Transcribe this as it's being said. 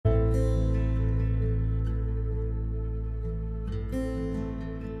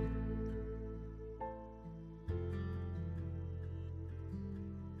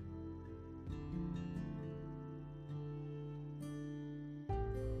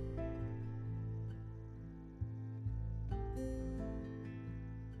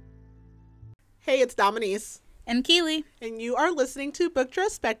Hey, it's Dominice. And Keely. And you are listening to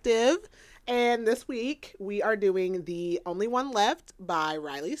Booktrospective. And this week we are doing The Only One Left by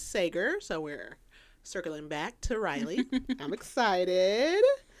Riley Sager. So we're circling back to Riley. I'm excited.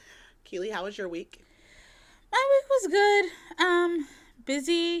 Keely, how was your week? My week was good.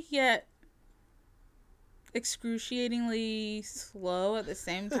 Busy yet excruciatingly slow at the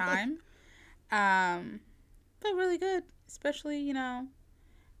same time. But really good. Especially,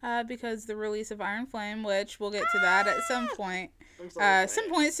 because the release of Iron Flame, which we'll get to that at some point.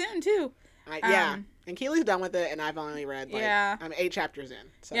 Some point soon, too. Yeah. And Keely's done with it, and I've only read, I'm 8 chapters in.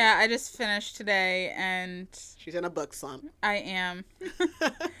 So. Yeah, I just finished today, and... She's in a book slump. I am.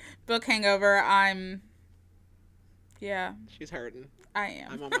 Book hangover, Yeah. She's hurting. I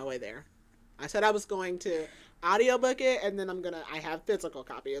am. I'm on my way there. I said I was going to audiobook it, and then I have physical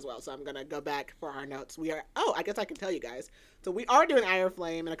copy as well, so I'm going to go back for our notes. I guess I can tell you guys. So we are doing Iron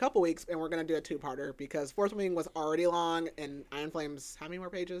Flame in a couple weeks, and we're going to do a 2-parter, because Fourth Wing was already long, and Iron Flame's, how many more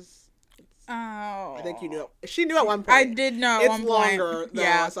pages? I think you knew it. She knew at one point. I did know at one point. It's longer, though,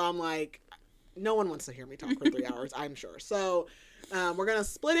 yeah. So I'm like, no one wants to hear me talk for 3 hours, I'm sure. So we're going to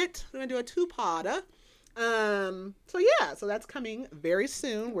split it. We're going to do a 2-parter. So that's coming very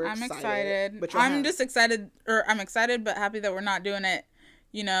soon. I'm excited. I'm excited but happy that we're not doing it,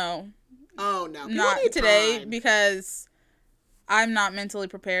 Oh, no. Not today time. Because I'm not mentally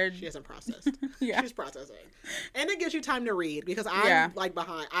prepared. She hasn't processed. Yeah. She's processing. And it gives you time to read because I'm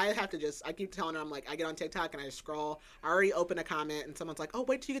behind. I keep telling her, I get on TikTok and I scroll. I already open a comment and someone's like, oh,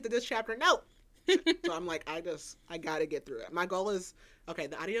 wait till you get to this chapter. No. So I'm like, I gotta get through it. My goal is,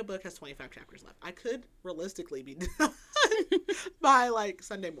 the audiobook has 25 chapters left. I could realistically be done by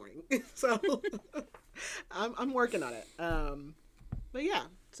Sunday morning. So I'm working on it. But yeah.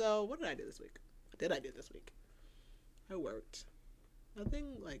 So what did I do this week? I worked.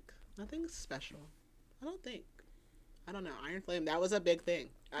 Nothing special. I don't know. Iron Flame, that was a big thing.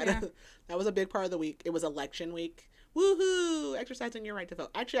 That was a big part of the week. It was election week. Woohoo! Exercising your right to vote.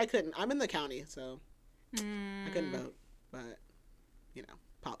 Actually, I couldn't. I'm in the county, so I couldn't vote. But,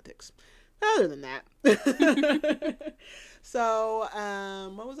 politics. Other than that. So,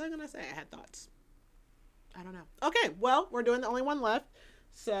 what was I going to say? I had thoughts. I don't know. Okay, well, we're doing The Only One Left.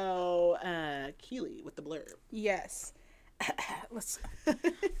 So, Keely with the blurb. Yes.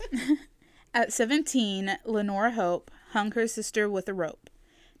 At 17, Lenora Hope hung her sister with a rope.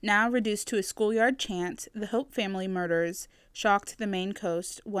 Now reduced to a schoolyard chant, the Hope family murders shocked the Maine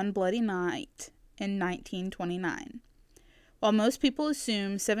coast one bloody night in 1929. While most people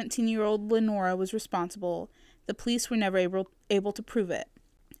assume 17-year-old Lenora was responsible, the police were never able to prove it.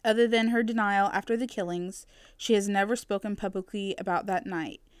 Other than her denial after the killings, she has never spoken publicly about that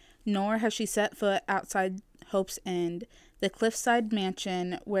night, nor has she set foot outside Hope's End, the cliffside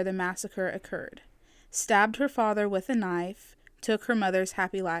mansion where the massacre occurred. Stabbed her father with a knife, took her mother's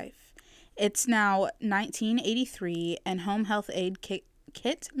happy life. It's now 1983, and home health aide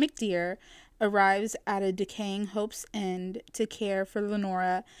Kit McDeer arrives at a decaying Hope's End to care for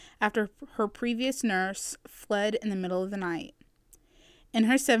Lenora after her previous nurse fled in the middle of the night. In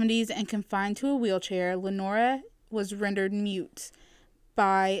her 70s and confined to a wheelchair, Lenora was rendered mute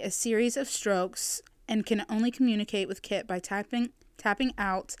by a series of strokes and can only communicate with Kit by tapping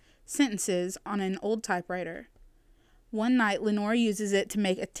out sentences on an old typewriter. One night, Lenora uses it to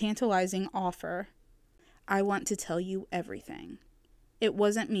make a tantalizing offer. I want to tell you everything. It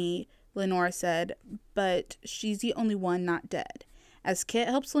wasn't me, Lenora said, but she's the only one not dead. As Kit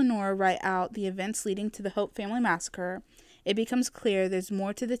helps Lenora write out the events leading to the Hope family massacre, it becomes clear there's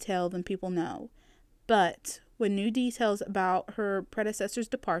more to the tale than people know. But when new details about her predecessor's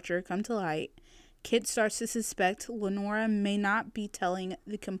departure come to light, Kit starts to suspect Lenora may not be telling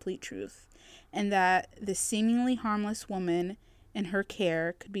the complete truth, and that the seemingly harmless woman in her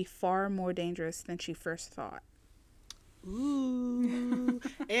care could be far more dangerous than she first thought. Ooh.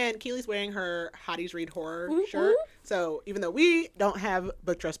 And Keely's wearing her Hotties Read Horror shirt. So even though we don't have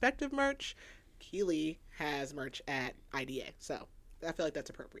Booktrospective merch, Keely has merch at IDA. So I feel like that's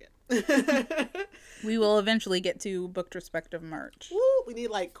appropriate. We will eventually get to Booktrospective merch. Woo, we need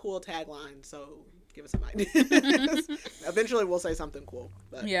cool taglines, so give us some ideas. Eventually we'll say something cool.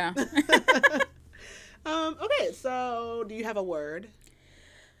 But. Yeah. Okay, so do you have a word?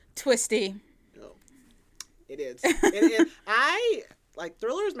 Twisty. Oh, it is.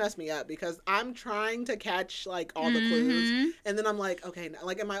 Thrillers mess me up because I'm trying to catch all the clues, and then I'm like, okay,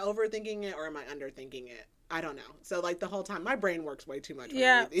 am I overthinking it or am I underthinking it? I don't know. So the whole time my brain works way too much.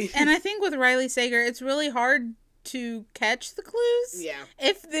 Yeah, and I think with Riley Sager, it's really hard to catch the clues. Yeah,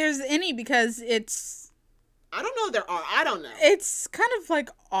 if there's any, because it's I don't know if there are. I don't know. It's kind of like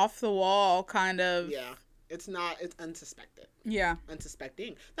off the wall, kind of. Yeah. It's not. It's unsuspected. Yeah.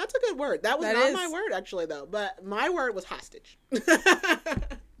 Unsuspecting. That's a good word. That was That not is. my word, actually, though. But my word was hostage.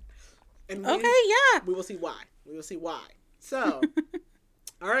 And Okay, yeah. we will see why. We will see why. So,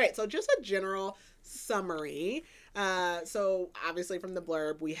 all right. So just a general summary. So obviously from the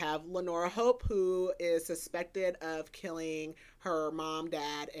blurb, we have Lenora Hope, who is suspected of killing her mom,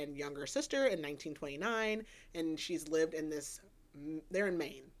 dad, and younger sister in 1929. And she's lived in this, they're in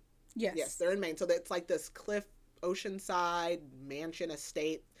Maine. Yes. Yes, they're in Maine. So it's like this cliff oceanside mansion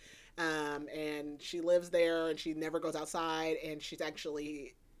estate. And she lives there and she never goes outside, and she's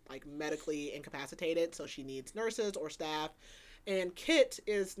actually like medically incapacitated, so she needs nurses or staff. And Kit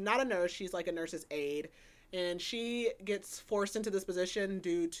is not a nurse, she's like a nurse's aide, and she gets forced into this position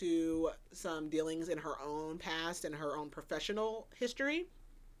due to some dealings in her own past and her own professional history.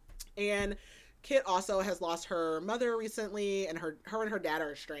 And Kit also has lost her mother recently, and her and her dad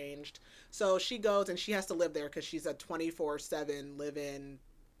are estranged. So she goes and she has to live there because she's a 24/7 live-in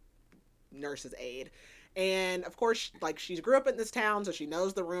nurse's aide. And of course, like, she grew up in this town, so she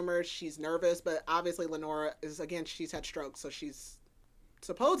knows the rumors. She's nervous, but obviously Lenora is, again, she's had strokes, so she's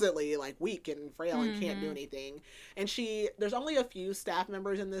supposedly like weak and frail and can't do anything. And there's only a few staff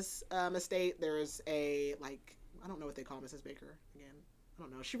members in this estate. There's a, like, I don't know what they call Mrs. Baker again. I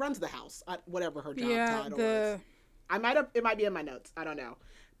don't know. She runs the house, whatever her job title is. It might be in my notes. I don't know.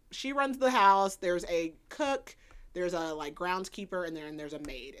 She runs the house. There's a cook. There's a like groundskeeper, and then there's a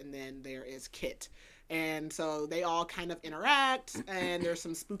maid, and then there is Kit. And so they all kind of interact, and there's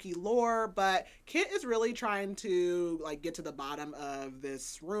some spooky lore, but Kit is really trying to like get to the bottom of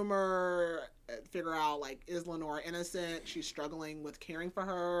this rumor, figure out like, is Lenora innocent? She's struggling with caring for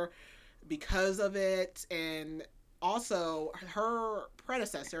her because of it. And also her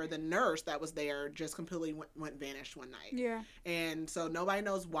predecessor, the nurse that was there, just completely went vanished one night. Yeah. And so nobody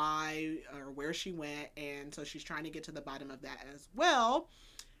knows why or where she went, and so she's trying to get to the bottom of that as well.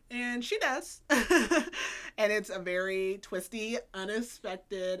 And she does. And it's a very twisty,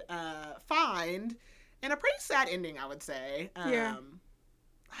 unexpected find, and a pretty sad ending, I would say. Yeah.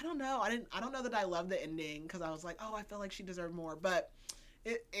 I don't know. I don't know that I love the ending, because I was like, oh, I feel like she deserved more. But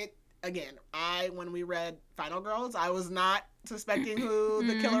it again, when we read Final Girls, I was not suspecting who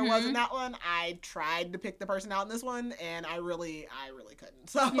the killer was in that one. I tried to pick the person out in this one, and I really couldn't.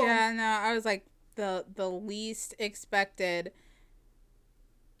 So Yeah, no, I was like the least expected.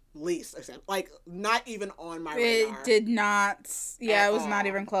 Like, not even on my radar. It did not. Yeah, it was not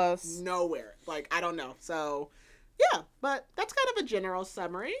even close. Nowhere. Like, I don't know. So, yeah, but that's kind of a general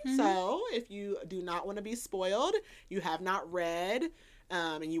summary. So, if you do not want to be spoiled, you have not read,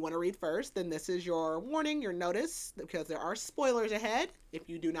 and you want to read first, then this is your warning, your notice, because there are spoilers ahead. If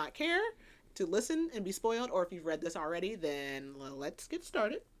you do not care to listen and be spoiled, or if you've read this already, then let's get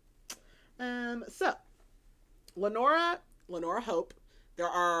started. So, Lenora Hope. There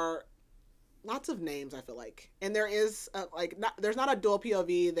are lots of names, I feel like, and there is there's not a dual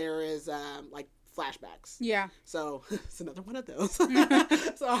POV. There is like flashbacks. Yeah. So it's another one of those.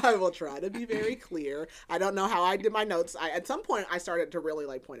 So I will try to be very clear. I don't know how I did my notes. At some point I started to really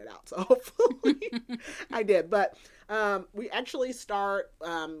like point it out. So hopefully I did. But we actually start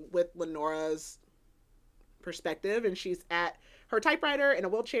with Lenora's perspective, and she's at her typewriter in a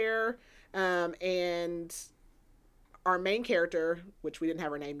wheelchair, and our main character, which we didn't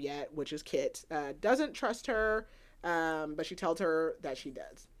have her name yet, which is Kit, doesn't trust her, but she tells her that she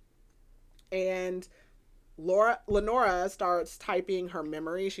does. And Lenora starts typing her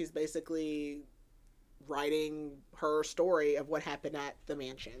memory. She's basically writing her story of what happened at the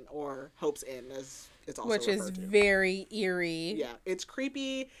mansion, or Hope's Inn, as it's also which is very eerie. Yeah, it's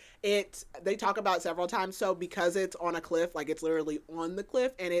creepy. They talk about it several times. So because it's on a cliff, like it's literally on the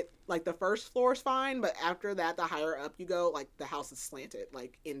cliff, and it like the first floor is fine, but after that, the higher up you go, like the house is slanted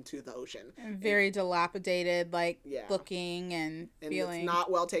like into the ocean. And very dilapidated, like looking and feeling. It's not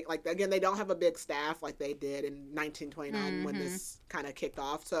well taken. Like again, they don't have a big staff like they did in 1929 when this kind of kicked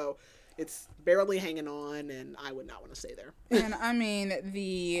off. So it's barely hanging on, and I would not want to stay there. And I mean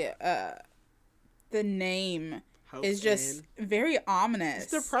the name Hope's is just Inn. Very ominous.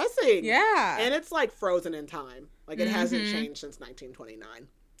 It's depressing. Yeah. And it's like frozen in time. Like it hasn't changed since 1929.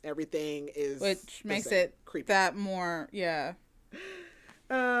 Everything is which makes it creepy. That more, yeah.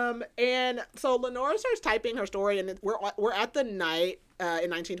 And so Lenora starts typing her story, and we're at the night in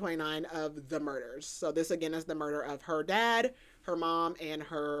 1929 of the murders. So this again is the murder of her dad, her mom, and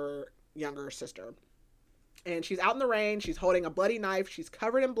her younger sister. And she's out in the rain. She's holding a bloody knife. She's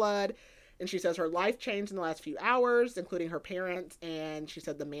covered in blood. And she says her life changed in the last few hours, including her parents. And she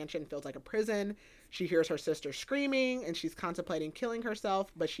said the mansion feels like a prison. She hears her sister screaming and she's contemplating killing herself,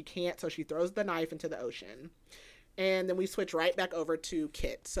 but she can't. So she throws the knife into the ocean. And then we switch right back over to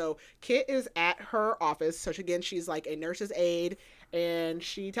Kit. So Kit is at her office. So again, she's like a nurse's aide. And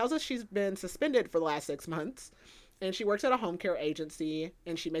she tells us she's been suspended for the last 6 months. And she works at a home care agency,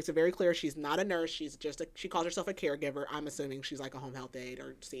 and she makes it very clear she's not a nurse. She's just she calls herself a caregiver. I'm assuming she's like a home health aide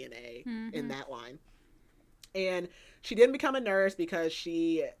or CNA in that line. And she didn't become a nurse because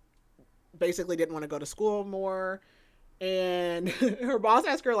she basically didn't want to go to school more. And her boss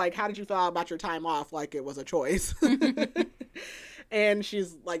asked her, like, how did you feel about your time off? Like it was a choice. And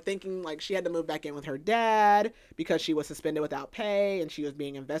she's like thinking like she had to move back in with her dad because she was suspended without pay and she was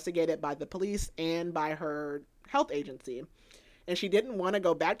being investigated by the police and by her health agency. And she didn't want to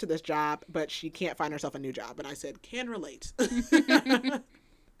go back to this job, but she can't find herself a new job. And I said, can relate.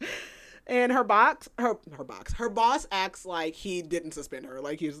 And her boss acts like he didn't suspend her.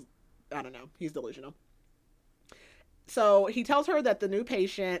 Like he's delusional. So he tells her that the new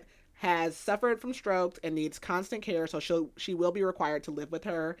patient has suffered from strokes and needs constant care, so she will be required to live with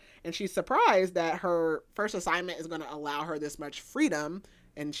her. And she's surprised that her first assignment is going to allow her this much freedom,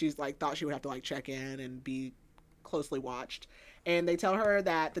 and she's like thought she would have to like check in and be closely watched. And they tell her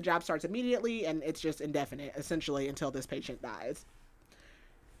that the job starts immediately and it's just indefinite, essentially until this patient dies.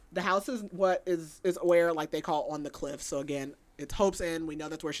 The house is what is where like they call on the cliff. So again, it's Hope's End. We know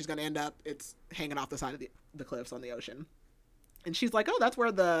that's where she's going to end up. It's hanging off the side of the cliffs on the ocean. And she's like, oh, that's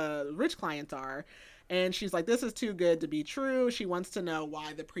where the rich clients are. And she's like, this is too good to be true. She wants to know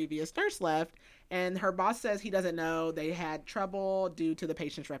why the previous nurse left. And her boss says he doesn't know. They had trouble due to the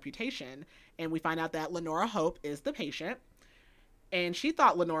patient's reputation. And we find out that Lenora Hope is the patient. And she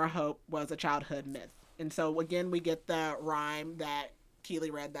thought Lenora Hope was a childhood myth. And so, again, we get the rhyme that Keely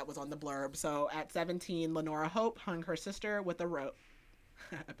read that was on the blurb. So, at 17, Lenora Hope hung her sister with a rope.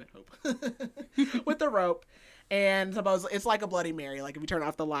 I bet Hope. With a rope. And suppose it's like a Bloody Mary. Like if you turn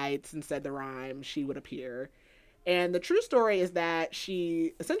off the lights and said the rhyme, she would appear. And the true story is that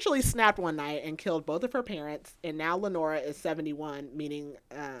she essentially snapped one night and killed both of her parents. And now Lenora is 71, meaning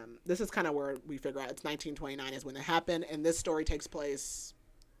this is kind of where we figure out it's 1929 is when it happened. And this story takes place,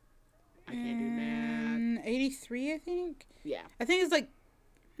 I can't do math. 83, I think? Yeah. I think it's like...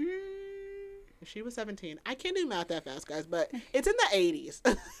 If she was 17. I can't do math that fast, guys, but it's in the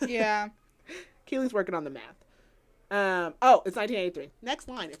 80s. Yeah. Keely's working on the math. It's 1983. Next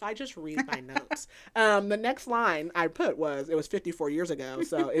line. If I just read my notes. The next line I put was, it was 54 years ago,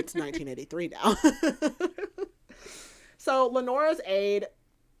 so it's 1983 now. So Lenora's aide,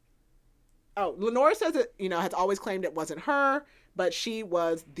 Lenora says it, has always claimed it wasn't her, but she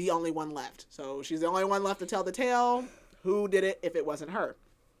was the only one left. So she's the only one left to tell the tale. Who did it if it wasn't her?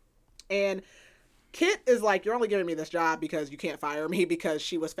 And Kit is like, you're only giving me this job because you can't fire me because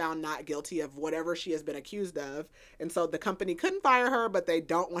she was found not guilty of whatever she has been accused of. And so the company couldn't fire her, but they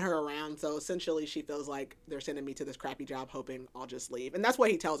don't want her around. So essentially she feels like they're sending me to this crappy job hoping I'll just leave. And that's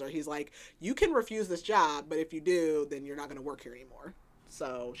what he tells her. He's like, you can refuse this job, but if you do, then you're not going to work here anymore.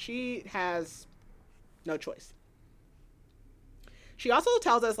 So she has no choice. She also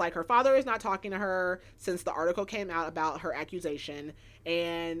tells us like her father is not talking to her since the article came out about her accusation.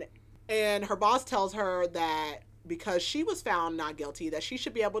 And her boss tells her that because she was found not guilty, that she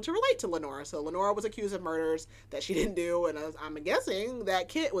should be able to relate to Lenora. So Lenora was accused of murders that she didn't do, and I'm guessing that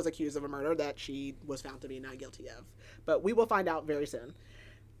Kit was accused of a murder that she was found to be not guilty of. But we will find out very soon.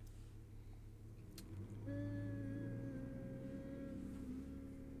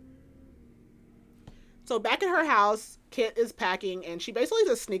 So back at her house, Kit is packing, and she basically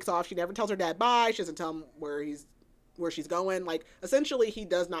just sneaks off. She never tells her dad bye. She doesn't tell him where she's going. Like, essentially, he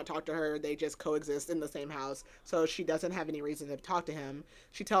does not talk to her. They just coexist in the same house. So she doesn't have any reason to talk to him.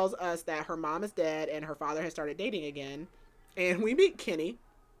 She tells us that her mom is dead and her father has started dating again. And we meet Kenny.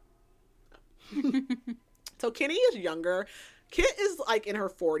 So Kenny is younger. Kit is like in her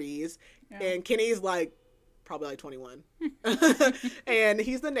 40s. Yeah. And Kenny's like probably like 21. And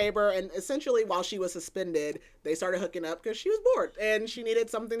he's the neighbor. And essentially, while she was suspended, they started hooking up because she was bored and she needed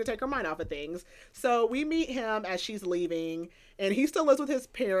something to take her mind off of things. So we meet him as she's leaving, and he still lives with his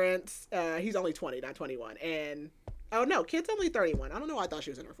parents. He's only 20, not 21. And oh no, Kit's only 31. I don't know why I thought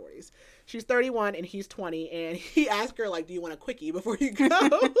she was in her 40s. She's 31 and he's 20. And he asked her like, do you want a quickie before you go?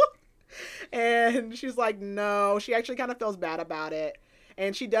 And she's like, no. She actually kind of feels bad about it.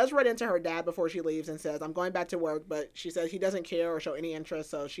 And she does run into her dad before she leaves and says, I'm going back to work, but she says he doesn't care or show any interest,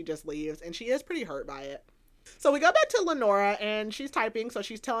 so she just leaves, and she is pretty hurt by it. So we go back to Lenora, and she's typing, so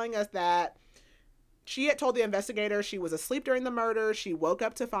she's telling us that She had told the investigator she was asleep during the murder. She woke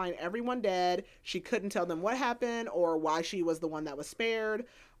up to find everyone dead. She couldn't tell them what happened or why she was the one that was spared.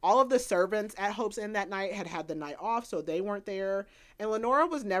 All of the servants at Hope's Inn that night had the night off, so they weren't there. And Lenora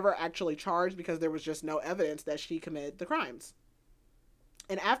was never actually charged because there was just no evidence that she committed the crimes.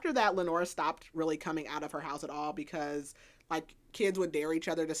 And after that, Lenora stopped really coming out of her house at all because, like, kids would dare each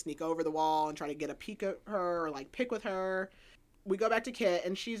other to sneak over the wall and try to get a peek at her or, like, pick with her. We go back to Kit,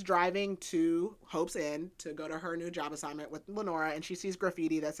 and she's driving to Hope's Inn to go to her new job assignment with Lenora, and she sees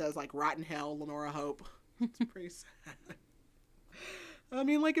graffiti that says, like, "Rotten Hell, Lenora Hope." It's pretty sad. I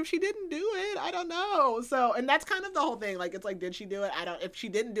mean, like, if she didn't do it, I don't know. So, and that's kind of the whole thing. Like, it's like, did she do it? If she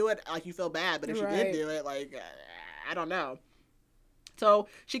didn't do it, like, you feel bad. But if she did do it, like, I don't know. So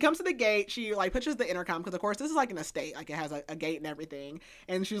she comes to the gate. She, like, pushes the intercom because, of course, this is like an estate. Like, it has a gate and everything.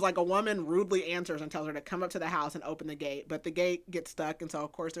 And she's like, a woman rudely answers and tells her to come up to the house and open the gate. But the gate gets stuck. And so,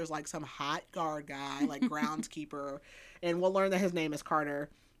 of course, there's, like, some hot guard guy, like, groundskeeper. And we'll learn that his name is Carter.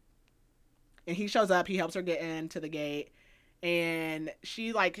 And he shows up. He helps her get into the gate. And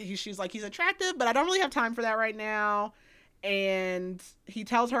she's like, he's attractive, but I don't really have time for that right now. And he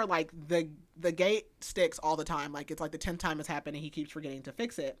tells her, like, the gate sticks all the time. Like, it's like the 10th time it's happened and he keeps forgetting to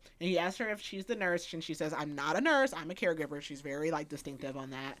fix it. And he asks her if she's the nurse, and she says, "I'm not a nurse, I'm a caregiver." She's very, like, distinctive on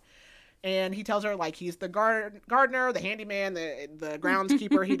that. And he tells her, like, he's the gardener, the handyman, the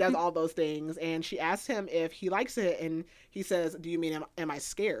groundskeeper. He does all those things. And she asks him if he likes it, and he says, "Do you mean, am I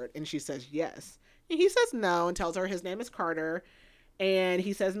scared?" And she says, "Yes." And he says no and tells her his name is Carter. And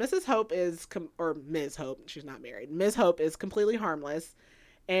he says Mrs. Hope or Ms. Hope, she's not married, Ms. Hope is completely harmless.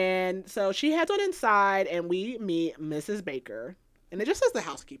 And so she heads on inside, and we meet Mrs. Baker. And it just says the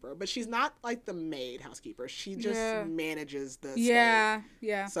housekeeper, but she's not, like, the maid housekeeper. She just manages the estate.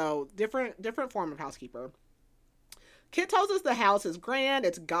 Yeah. So different form of housekeeper. Kit tells us the house is grand,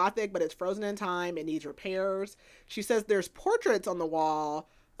 it's gothic, but it's frozen in time, it needs repairs. She says there's portraits on the wall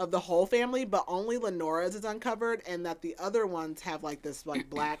of the whole family, but only Lenora's is uncovered, and that the other ones have, like, this, like,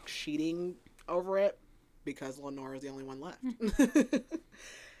 black sheeting over it because Lenora's the only one left.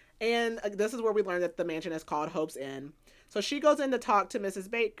 And this is where we learn that the mansion is called Hope's Inn. So she goes in to talk to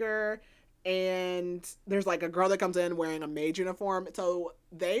Mrs. Baker, and there's, like, a girl that comes in wearing a maid uniform. So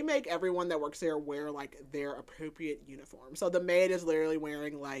they make everyone that works there wear, like, their appropriate uniform. So the maid is literally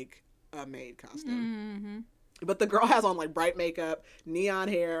wearing, like, a maid costume. Mm-hmm. But the girl has on, like, bright makeup, neon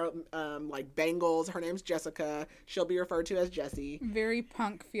hair, like, bangles. Her name's Jessica. She'll be referred to as Jessie. Very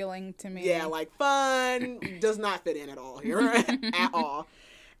punk feeling to me. Yeah, like, fun. Does not fit in at all here. At all.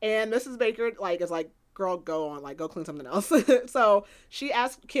 And Mrs. Baker, like, is like, "Girl, go on. Like, go clean something else." So she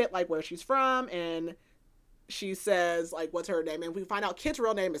asks Kit, like, where she's from. And she says, like, what's her name. And we find out Kit's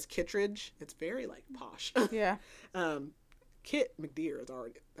real name is Kittredge. It's very, like, posh. Yeah. Kit McDeer is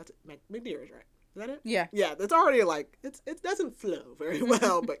already, that's it. McDeer is right. Is that it? Yeah. Yeah, it's already, like, it doesn't flow very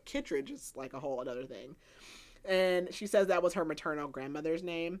well, but Kittredge is, like, a whole other thing. And she says that was her maternal grandmother's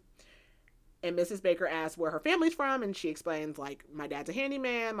name. And Mrs. Baker asks where her family's from, and she explains, like, my dad's a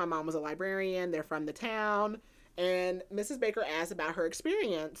handyman, my mom was a librarian, they're from the town. And Mrs. Baker asks about her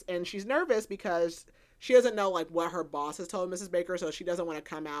experience, and she's nervous because she doesn't know, like, what her boss has told Mrs. Baker, so she doesn't want to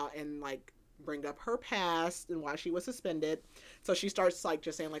come out and, like, bring up her past and why she was suspended. So she starts, like,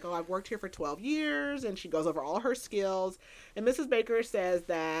 just saying, like, "Oh, I've worked here for 12 years," and she goes over all her skills. And Mrs. Baker says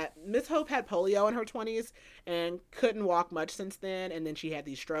that Miss Hope had polio in her 20s and couldn't walk much since then, and then she had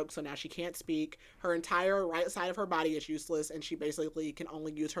these strokes, so now she can't speak. Her entire right side of her body is useless, and she basically can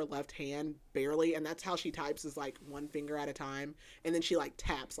only use her left hand barely, and that's how she types, is, like, one finger at a time. And then she, like,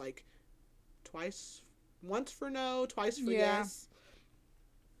 taps, like, once for no, twice for yes.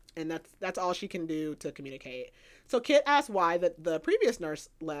 And that's all she can do to communicate. So Kit asks why the previous nurse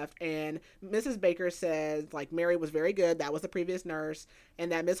left, and Mrs. Baker says, like, Mary was very good, that was the previous nurse,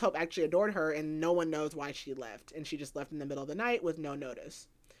 and that Miss Hope actually adored her, and no one knows why she left, and she just left in the middle of the night with no notice.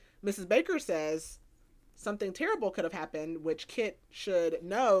 Mrs. Baker says something terrible could have happened, which Kit should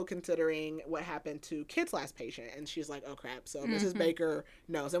know considering what happened to Kit's last patient, and she's like, oh crap. So Mrs. Baker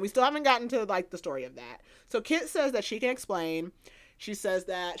knows, and we still haven't gotten to, like, the story of that. So Kit says that she can explain. She says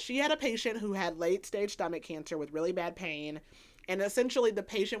that she had a patient who had late-stage stomach cancer with really bad pain, and essentially the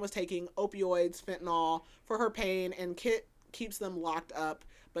patient was taking opioids, fentanyl, for her pain, and Kit keeps them locked up.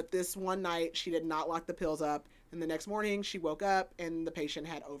 But this one night, she did not lock the pills up, and the next morning, she woke up, and the patient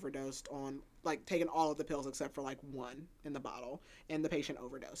had overdosed on, like, taken all of the pills except for, like, one in the bottle, and the patient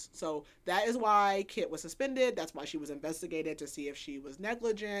overdosed. So that is why Kit was suspended. That's why she was investigated to see if she was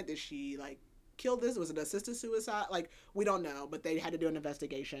negligent. Did she, like, kill this? Was it assisted suicide? Like, we don't know, but they had to do an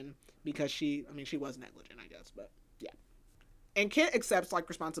investigation because she was negligent, I guess, but yeah. And Kit accepts like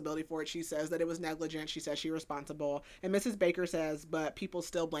responsibility for it. She says that it was negligent. She says she's responsible. And Mrs. Baker says, but people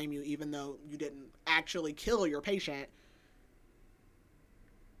still blame you even though you didn't actually kill your patient.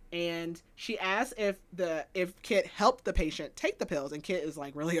 And she asks if Kit helped the patient take the pills, and Kit is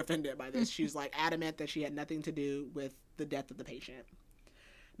like really offended by this. She's like adamant that she had nothing to do with the death of the patient.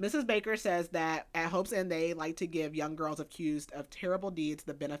 Mrs. Baker says that at Hope's End they like to give young girls accused of terrible deeds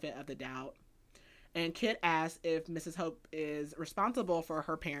the benefit of the doubt. And Kit asks if Mrs. Hope is responsible for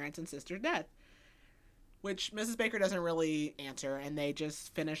her parents' and sister's death, which Mrs. Baker doesn't really answer, and they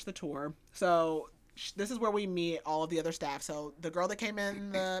just finish the tour. So this is where we meet all of the other staff. So the girl that came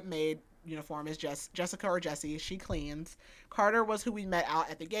in the maid uniform is Jessica or Jessie. She cleans. Carter was who we met out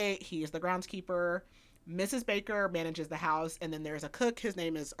at the gate. He is the groundskeeper. Mrs. Baker manages the house, and then there's a cook. His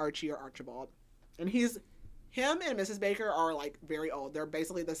name is Archie or Archibald. And him and Mrs. Baker are like very old. They're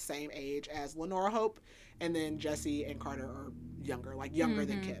basically the same age as Lenora Hope, and then Jessie and Carter are younger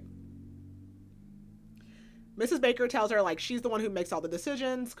than Kit. Mrs. Baker tells her like she's the one who makes all the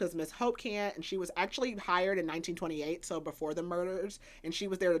decisions because Miss Hope can't, and she was actually hired in 1928, so before the murders, and she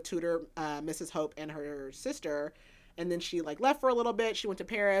was there to tutor Mrs. Hope and her sister. And then she like left for a little bit. She went to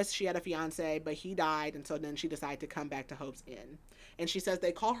Paris. She had a fiance, but he died, and so then she decided to come back to Hope's Inn. And she says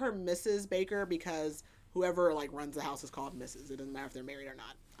they call her Mrs. Baker because whoever like runs the house is called Mrs. It doesn't matter if they're married or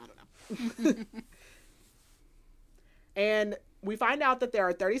not. I don't know. And we find out that there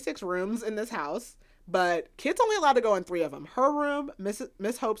are 36 rooms in this house, but Kit's only allowed to go in 3 of them. Her room,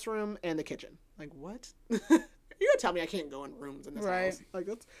 Miss Hope's room, and the kitchen. Like, what? You're going to tell me I can't go in rooms in this house? Like,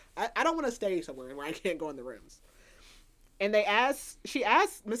 I don't want to stay somewhere where I can't go in the rooms. And she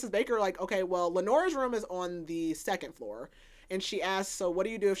asked Mrs. Baker, like, okay, well, Lenora's room is on the 2nd floor. And she asks, so what do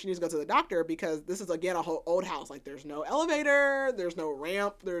you do if she needs to go to the doctor? Because this is, again, a whole old house. Like, there's no elevator. There's no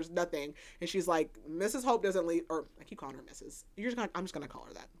ramp. There's nothing. And she's like, Mrs. Hope doesn't leave. Or I keep calling her Mrs. I'm just going to call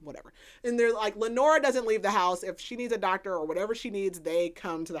her that. Whatever. And they're like, Lenora doesn't leave the house. If she needs a doctor or whatever she needs, they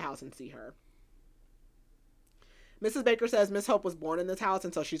come to the house and see her. Mrs. Baker says Miss Hope was born in this house,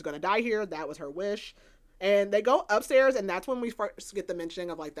 and so she's going to die here. That was her wish. And they go upstairs, and that's when we first get the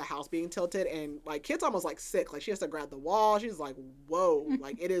mentioning of, like, the house being tilted. And, like, Kit's almost, like, sick. Like, she has to grab the wall. She's like, whoa.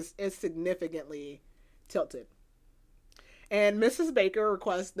 Like, it's significantly tilted. And Mrs. Baker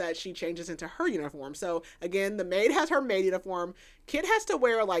requests that she changes into her uniform. So, again, the maid has her maid uniform. Kit has to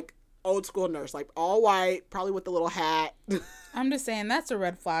wear, like, old school nurse. Like, all white, probably with the little hat. I'm just saying, that's a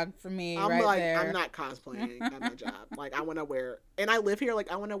red flag for me there. I'm not cosplaying at my job. Like, I want to wear, and I live here,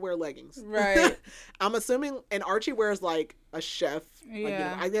 like, I want to wear leggings. Right. I'm assuming, and Archie wears, like, a chef.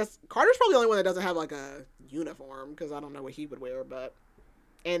 Yeah. Like, I guess Carter's probably the only one that doesn't have, like, a uniform, because I don't know what he would wear, but,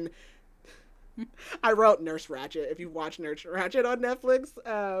 and I wrote Nurse Ratched. If you watch Nurse Ratched on Netflix,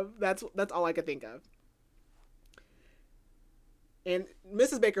 that's all I could think of. And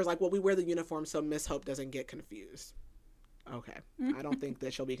Mrs. Baker's like, well, we wear the uniform so Miss Hope doesn't get confused. Okay. I don't think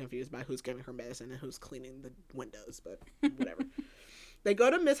that she'll be confused by who's giving her medicine and who's cleaning the windows, but whatever. They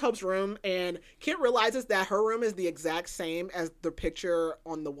go to Miss Hope's room, and Kit realizes that her room is the exact same as the picture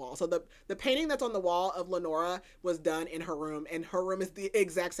on the wall. So the painting that's on the wall of Lenora was done in her room, and her room is the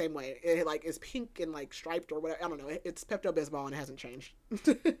exact same way. It, like, is pink and, like, striped or whatever. I don't know. It's Pepto-Bismol and it hasn't changed.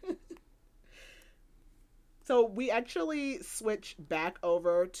 So we actually switch back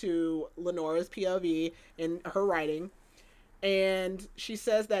over to Lenora's POV in her writing. And she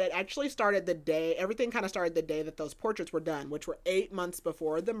says that it actually started everything kind of started the day that those portraits were done, which were 8 months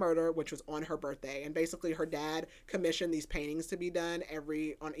before the murder, which was on her birthday. And basically her dad commissioned these paintings to be done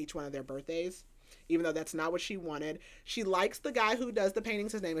on each one of their birthdays, even though that's not what she wanted. She likes the guy who does the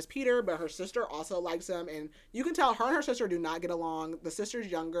paintings. His name is Peter, but her sister also likes him. And you can tell her and her sister do not get along. The sister's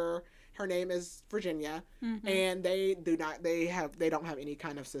younger. Her name is Virginia, and they don't have any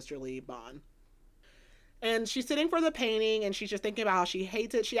kind of sisterly bond. And she's sitting for the painting, and she's just thinking about how she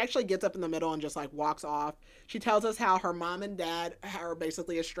hates it. She actually gets up in the middle and just, like, walks off. She tells us how her mom and dad are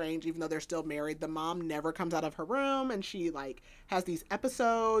basically estranged, even though they're still married. The mom never comes out of her room, and she, like, has these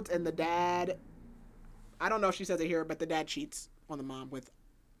episodes, and the dad, I don't know if she says it here, but the dad cheats on the mom with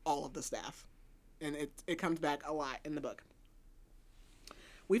all of the staff. And it comes back a lot in the book.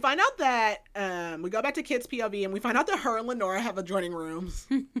 We find out that, we go back to Kit's POV, and we find out that her and Lenora have adjoining rooms.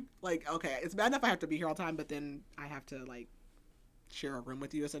 Like, okay, it's bad enough I have to be here all the time, but then I have to, like, share a room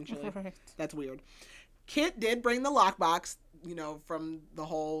with you, essentially. Right. That's weird. Kit did bring the lockbox, from the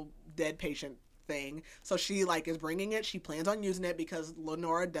whole dead patient thing. So she, like, is bringing it. She plans on using it because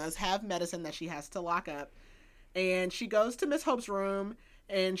Lenora does have medicine that she has to lock up. And she goes to Miss Hope's room,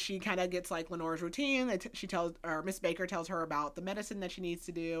 and she kind of gets, like, Lenora's routine. Miss Baker tells her about the medicine that she needs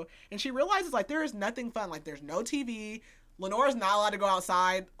to do. And she realizes, like, there is nothing fun. Like, there's no TV. Lenore's not allowed to go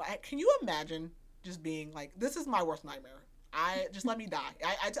outside. Can you imagine just being like, this is my worst nightmare. Just let me die.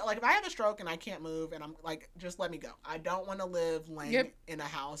 Like, if I have a stroke and I can't move and I'm like, just let me go. I don't want to live laying in a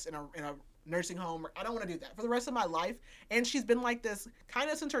house, in a nursing home. I don't want to do that for the rest of my life. And she's been like this kind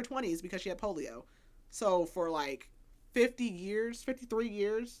of since her 20s because she had polio. So for like 53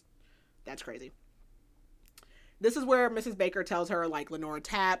 years, that's crazy. This is where Mrs. Baker tells her, like, Lenora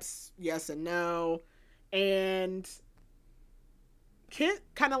taps, yes and no. And Kit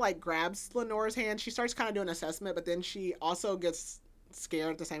kind of like grabs Lenora's hand. She starts kind of doing an assessment, but then she also gets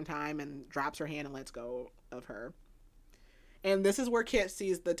scared at the same time and drops her hand and lets go of her. And this is where Kit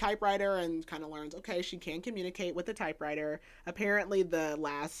sees the typewriter and kind of learns, okay, she can communicate with the typewriter. Apparently the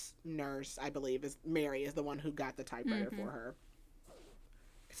last nurse, I believe, is Mary, is the one who got the typewriter for her.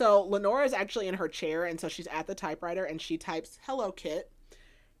 So Lenora is actually in her chair, and so she's at the typewriter and she types, "Hello, Kit."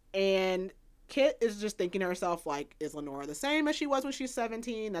 And Kit is just thinking to herself, like, is Lenora the same as she was when she's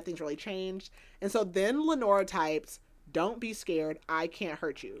 17? Nothing's really changed. And so then Lenora types, "Don't be scared. I can't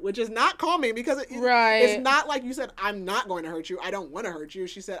hurt you," which is not calming because it's not like you said, "I'm not going to hurt you. I don't want to hurt you."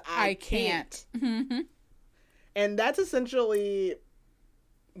 She said, I can't. And that's essentially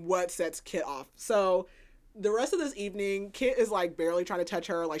what sets Kit off. So the rest of this evening, Kit is like barely trying to touch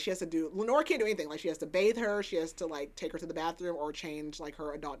her. Like, Lenora can't do anything. Like, she has to bathe her. She has to like take her to the bathroom or change like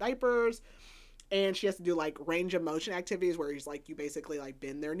her adult diapers. And she has to do, like, range of motion activities where he's, like, you basically, like,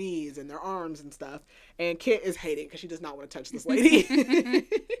 bend their knees and their arms and stuff. And Kit is hating because she does not want to touch this lady.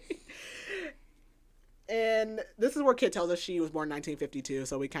 And this is where Kit tells us she was born in 1952,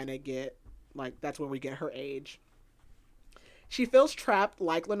 so we kind of get, like, that's when we get her age. She feels trapped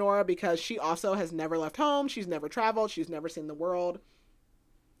like Lenora because she also has never left home. She's never traveled. She's never seen the world.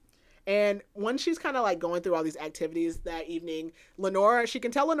 And when she's kind of like going through all these activities that evening, she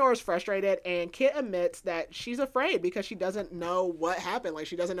can tell Lenora's frustrated, and Kit admits that she's afraid because she doesn't know what happened. Like,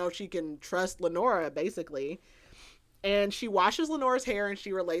 she doesn't know if she can trust Lenora, basically. And she washes Lenora's hair, and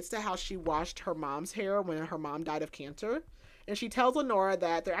she relates to how she washed her mom's hair when her mom died of cancer. And she tells Lenora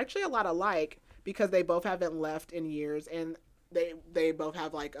that they're actually a lot alike because they both haven't left in years, and they both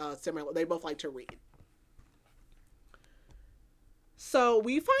have like they both like to read. So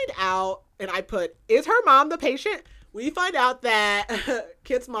we find out, and I put, is her mom the patient? We find out that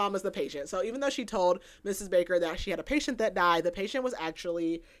Kit's mom is the patient. So even though she told Mrs. Baker that she had a patient that died, the patient was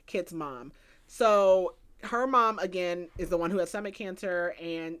actually Kit's mom. So her mom, again, is the one who has stomach cancer.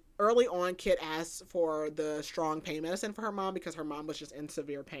 And early on, Kit asks for the strong pain medicine for her mom because her mom was just in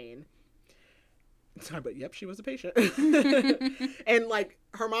severe pain. Sorry, but yep, she was a patient. And like,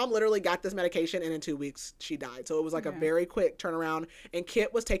 her mom literally got this medication and in 2 weeks she died. So it was like a very quick turnaround, and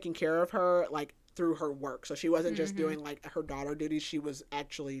Kit was taking care of her like through her work. So she wasn't just doing like her daughter duties. She was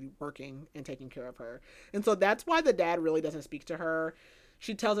actually working and taking care of her. And so that's why the dad really doesn't speak to her.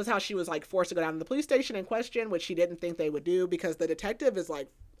 She tells us how she was like forced to go down to the police station and question, which she didn't think they would do because the detective is like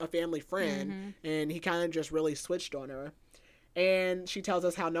a family friend, and he kind of just really switched on her. And she tells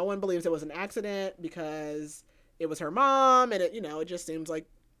us how no one believes it was an accident because it was her mom. And it just seems like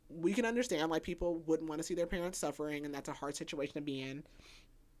we can understand, like, people wouldn't want to see their parents suffering, and that's a hard situation to be in.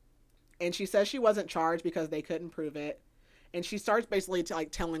 And she says she wasn't charged because they couldn't prove it. And she starts basically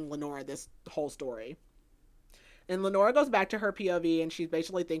telling Lenora this whole story. And Lenora goes back to her POV, and she's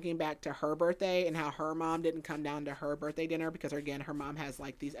basically thinking back to her birthday and how her mom didn't come down to her birthday dinner because, again, her mom has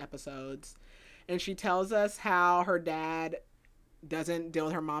like these episodes. And she tells us how her dad doesn't deal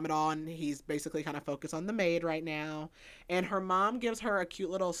with her mom at all, and he's basically kind of focused on the maid right now. And her mom gives her a cute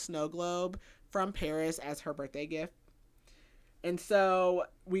little snow globe from Paris as her birthday gift. And so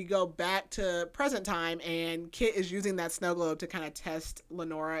we go back to present time, and Kit is using that snow globe to kind of test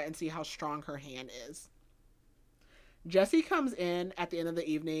Lenora and see how strong her hand is. Jessie comes in at the end of the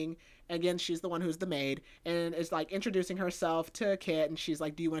evening. Again, she's the one who's the maid, and is like introducing herself to Kit, and she's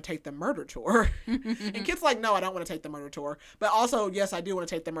like, "Do you want to take the murder tour?" And Kit's like, "No, I don't want to take the murder tour." But also, yes, I do want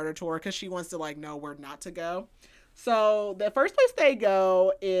to take the murder tour because she wants to like know where not to go. So the first place they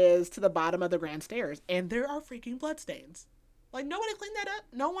go is to the bottom of the grand stairs, and there are freaking bloodstains. Like, nobody cleaned that up.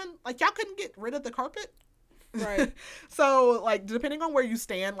 No one, like, y'all couldn't get rid of the carpet. Right. So, like, depending on where you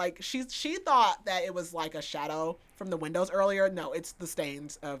stand, like, she thought that it was like a shadow from the windows earlier. No, it's the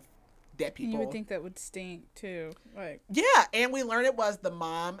stains of dead people. You would think that would stink too. Like, yeah, and we learned it was the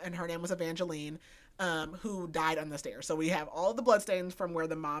mom, and her name was Evangeline, who died on the stairs. So we have all the bloodstains from where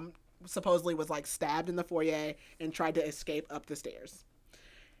the mom supposedly was like stabbed in the foyer and tried to escape up the stairs.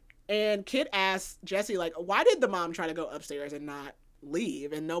 And Kit asks Jessie, like, why did the mom try to go upstairs and not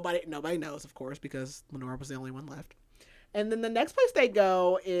leave? And nobody knows, of course, because Lenora was the only one left. And then the next place they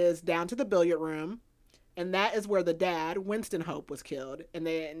go is down to the billiard room. And that is where the dad, Winston Hope, was killed. And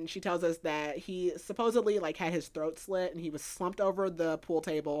then she tells us that he supposedly like had his throat slit and he was slumped over the pool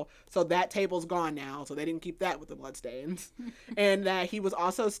table. So that table's gone now. So they didn't keep that with the bloodstains. And that he was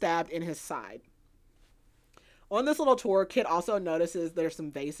also stabbed in his side. On this little tour, Kit also notices there's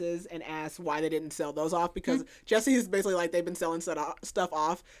some vases and asks why they didn't sell those off, because Jesse's basically like, they've been selling stuff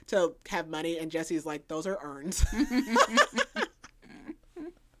off to have money, and Jesse's like, those are urns.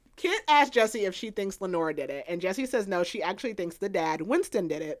 Kit asks Jesse if she thinks Lenora did it, and Jesse says no, she actually thinks the dad, Winston,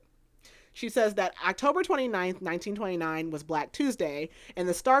 did it. She says that October 29th, 1929 was Black Tuesday, and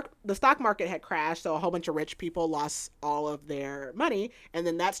the stock market had crashed, so a whole bunch of rich people lost all of their money, and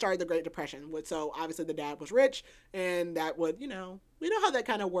then that started the Great Depression. So obviously the dad was rich, and that would, we know how that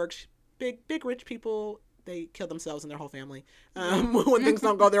kind of works. Big rich people, they kill themselves and their whole family when things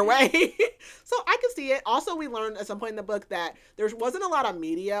don't go their way. So I can see it. Also, we learned at some point in the book that there wasn't a lot of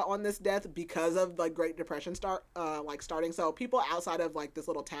media on this death because of like Great Depression starting. So people outside of like this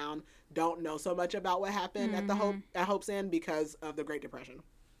little town don't know so much about what happened at Hope's End because of the Great Depression.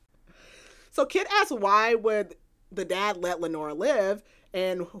 So Kit asks why would the dad let Lenora live,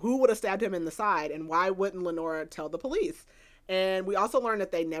 and who would have stabbed him in the side, and why wouldn't Lenora tell the police? And we also learned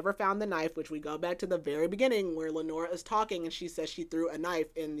that they never found the knife, which we go back to the very beginning where Lenora is talking and she says she threw a knife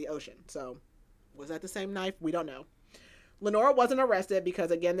in the ocean. So was that the same knife? We don't know. Lenora wasn't arrested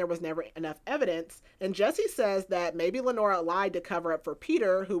because, again, there was never enough evidence. And Jesse says that maybe Lenora lied to cover up for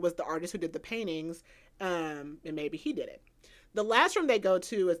Peter, who was the artist who did the paintings, and maybe he did it. The last room they go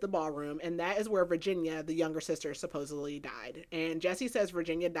to is the ballroom, and that is where Virginia, the younger sister, supposedly died. And Jesse says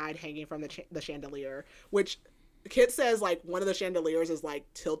Virginia died hanging from the chandelier, which Kit says like one of the chandeliers is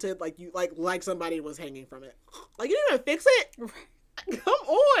like tilted, like you like somebody was hanging from it. Like, you didn't even fix it. Come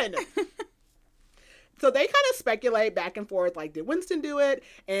on. So they kind of speculate back and forth, like, did Winston do it?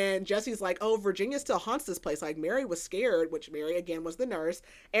 And Jesse's like, oh, Virginia still haunts this place. Like, Mary was scared, which Mary again was the nurse.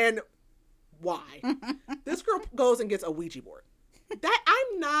 And why? This girl goes and gets a Ouija board.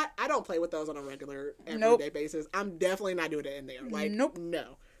 I don't play with those on a regular everyday basis. I'm definitely not doing it in there. Like,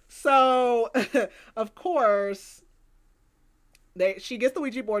 no. So, of course, she gets the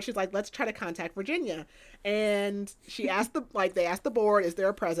Ouija board. She's like, let's try to contact Virginia. And they ask the board, is there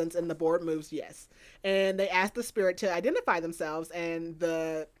a presence? And the board moves yes. And they ask the spirit to identify themselves, and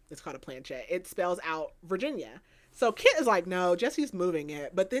it's called a planchette. It spells out Virginia. So Kit is like, no, Jesse's moving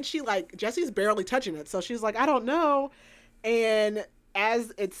it. But then Jesse's barely touching it. So she's like, I don't know. And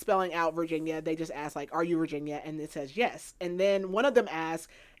as it's spelling out Virginia, they just ask, like, are you Virginia? And it says yes. And then one of them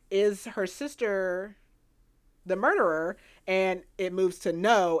asks, is her sister the murderer? And it moves to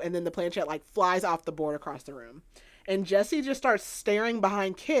no. And then the planchette like flies off the board across the room. And Jesse just starts staring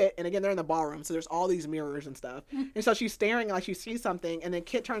behind Kit. And again, they're in the ballroom, so there's all these mirrors and stuff. And so she's staring like she sees something. And then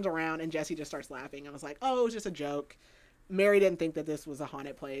Kit turns around and Jesse just starts laughing. I was like, oh, it was just a joke. Mary didn't think that this was a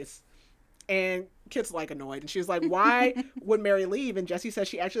haunted place. And Kit's like annoyed. And she's like, why would Mary leave? And Jesse says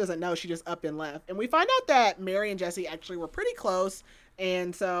she actually doesn't know. She just up and left. And we find out that Mary and Jesse actually were pretty close.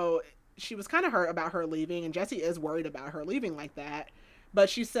 And so she was kind of hurt about her leaving. And Jesse is worried about her leaving like that. But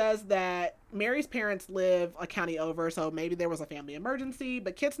she says that Mary's parents live a county over. So maybe there was a family emergency.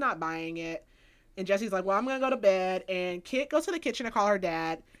 But Kit's not buying it. And Jesse's like, well, I'm going to go to bed. And Kit goes to the kitchen to call her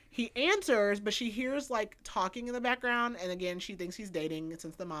dad. He answers, but she hears like talking in the background. And again, she thinks he's dating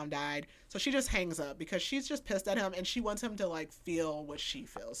since the mom died. So she just hangs up because she's just pissed at him and she wants him to like feel what she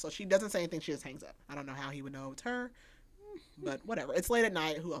feels. So she doesn't say anything. She just hangs up. I don't know how he would know it's her, but whatever. It's late at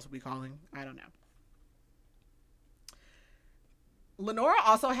night. Who else would be calling? I don't know. Lenora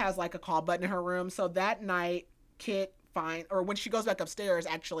also has like a call button in her room. So that night, when she goes back upstairs,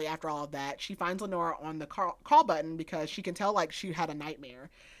 actually, after all of that, she finds Lenora on the call button because she can tell like she had a nightmare.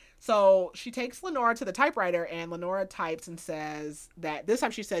 So she takes Lenora to the typewriter, and Lenora types and says that this time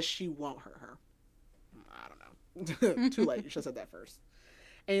she says she won't hurt her. I don't know. Too late. You should have said that first.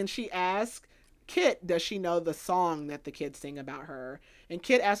 And she asks Kit, does she know the song that the kids sing about her? And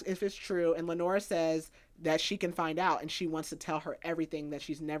Kit asks if it's true, and Lenora says that she can find out, and she wants to tell her everything that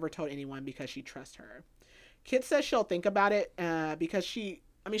she's never told anyone because she trusts her. Kit says she'll think about it because she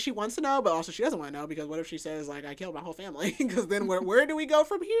wants to know, but also she doesn't want to know because what if she says, like, I killed my whole family? Because then where do we go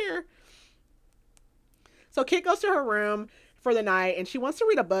from here? So Kit goes to her room for the night, and she wants to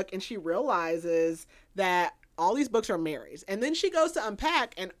read a book, and she realizes that all these books are Mary's. And then she goes to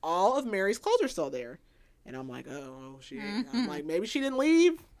unpack, and all of Mary's clothes are still there. And I'm like, I'm like, maybe she didn't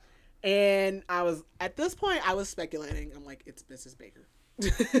leave. And at this point, I was speculating. I'm like, it's Mrs. Baker.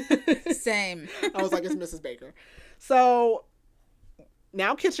 Same. I was like, it's Mrs. Baker. So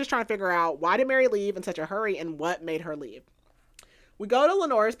now Kit's just trying to figure out, why did Mary leave in such a hurry and what made her leave? We go to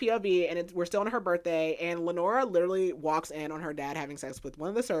Lenora's POV, and we're still on her birthday, and Lenora literally walks in on her dad having sex with one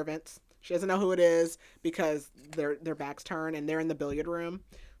of the servants. She doesn't know who it is because their backs turn, and they're in the billiard room.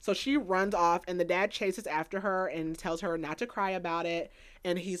 So she runs off, and the dad chases after her and tells her not to cry about it.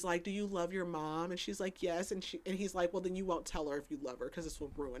 And he's like, "Do you love your mom?" And she's like, "Yes." And he's like, "Well, then you won't tell her if you love her because this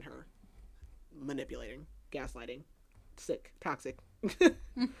will ruin her." Manipulating, gaslighting, sick, toxic.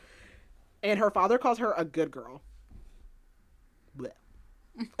 And her father calls her a good girl.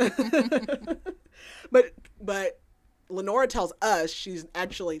 but Lenora tells us she's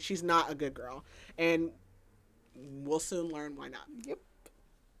not a good girl, and we'll soon learn why not. Yep.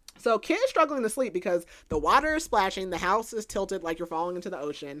 So Kit is struggling to sleep because the water is splashing, the house is tilted like you're falling into the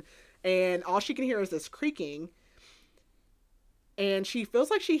ocean, and all she can hear is this creaking, and she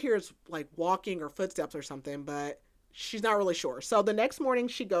feels like she hears like walking or footsteps or something, but she's not really sure. So the next morning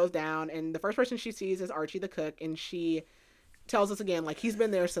she goes down, and the first person she sees is Archie the cook, and she tells us again, like, he's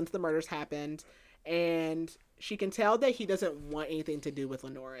been there since the murders happened, and she can tell that he doesn't want anything to do with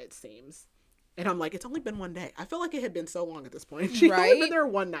Lenora, it seems. And I'm like, it's only been one day. I feel like it had been so long at this point. She's only been there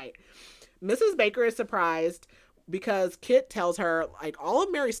one night. Mrs. Baker is surprised because Kit tells her, like, all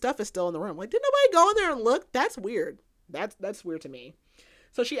of Mary's stuff is still in the room. Like, did nobody go in there and look? That's weird. That's weird to me.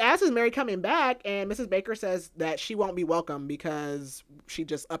 So she asks, is Mary coming back? And Mrs. Baker says that she won't be welcome because she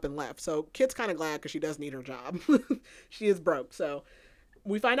just up and left. So Kit's kind of glad because she does need her job. She is broke. So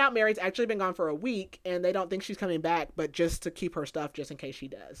we find out Mary's actually been gone for a week, and they don't think she's coming back, but just to keep her stuff just in case she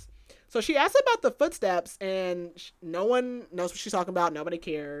does. So she asks about the footsteps, and no one knows what she's talking about. Nobody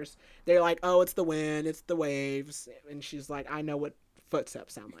cares. They're like, oh, it's the wind, it's the waves. And she's like, I know what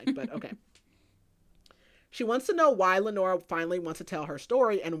footsteps sound like, but okay. She wants to know why Lenora finally wants to tell her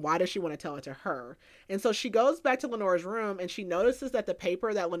story, and why does she want to tell it to her. And so she goes back to Lenora's room, and she notices that the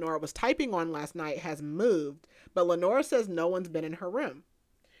paper that Lenora was typing on last night has moved, but Lenora says no one's been in her room.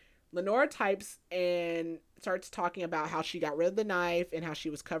 Lenora types and starts talking about how she got rid of the knife and how she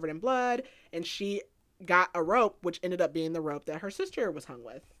was covered in blood, and she got a rope, which ended up being the rope that her sister was hung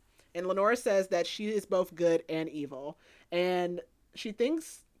with. And Lenora says that she is both good and evil, and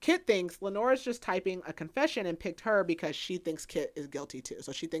Kit thinks Lenora's just typing a confession and picked her because she thinks Kit is guilty too.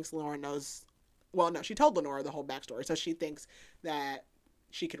 So she thinks Lenora knows, well, no, she told Lenora the whole backstory, so she thinks that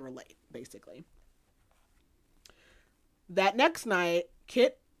she can relate, basically. That next night,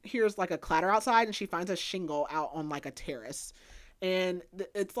 Kit hears like a clatter outside, and she finds a shingle out on like a terrace, and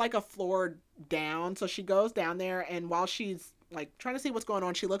it's like a floor down. So she goes down there, and while she's like trying to see what's going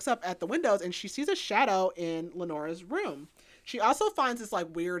on, she looks up at the windows, and she sees a shadow in Lenora's room. She also finds this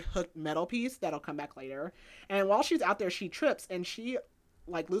like weird hooked metal piece that'll come back later, and while she's out there, she trips, and she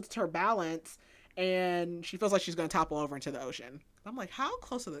like loses her balance, and she feels like she's gonna topple over into the ocean. I'm like, how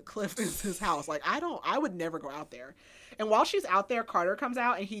close to the cliff is this house? Like, I would never go out there. And while she's out there, Carter comes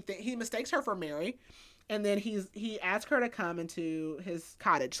out, and he mistakes her for Mary. And then he asks her to come into his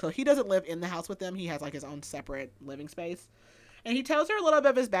cottage. So he doesn't live in the house with them. He has like his own separate living space. And he tells her a little bit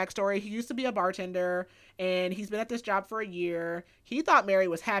of his backstory. He used to be a bartender, and he's been at this job for a year. He thought Mary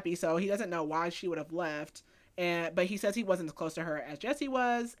was happy, so he doesn't know why she would have left. But he says he wasn't as close to her as Jesse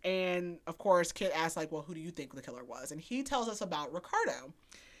was. And of course, Kit asks, like, well, who do you think the killer was? And he tells us about Ricardo.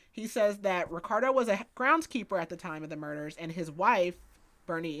 He says that Ricardo was a groundskeeper at the time of the murders, and his wife,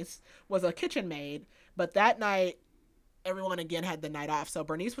 Bernice, was a kitchen maid. But that night, everyone again had the night off. So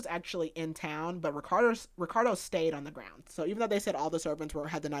Bernice was actually in town, but Ricardo stayed on the ground. So even though they said all the servants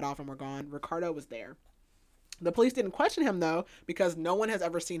had the night off and were gone, Ricardo was there. The police didn't question him, though, because no one has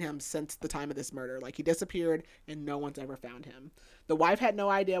ever seen him since the time of this murder. Like, he disappeared, and no one's ever found him. The wife had no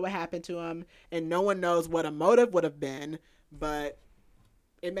idea what happened to him, and no one knows what a motive would have been, but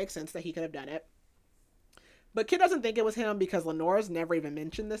it makes sense that he could have done it. But Kit doesn't think it was him because Lenora's never even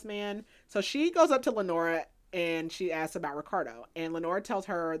mentioned this man. So she goes up to Lenora, and she asks about Ricardo. And Lenora tells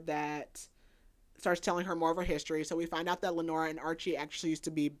her starts telling her more of her history. So we find out that Lenora and Archie actually used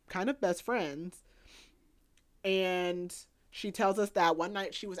to be kind of best friends. And she tells us that one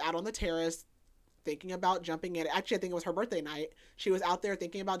night she was out on the terrace thinking about jumping in. Actually, I think it was her birthday night. She was out there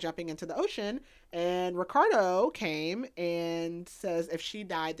thinking about jumping into the ocean, and Ricardo came and says if she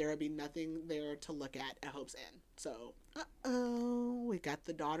died, there would be nothing there to look at Hope's End. So, we got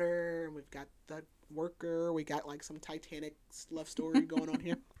the daughter, we've got the worker, we got like some Titanic love story going on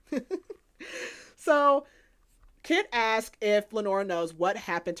here. So Kit asks if Lenora knows what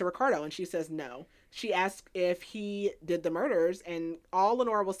happened to Ricardo, and she says no. She asks if he did the murders, and all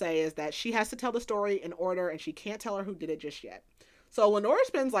Lenora will say is that she has to tell the story in order, and she can't tell her who did it just yet. So Lenora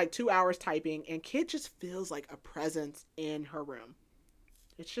spends like 2 hours typing, and Kit just feels like a presence in her room.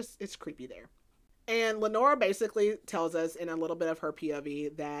 It's creepy there. And Lenora basically tells us in a little bit of her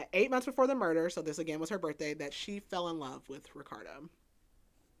POV that 8 months before the murder, so this again was her birthday, that she fell in love with Ricardo.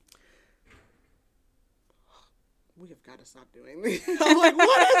 We have got to stop doing this. I'm like,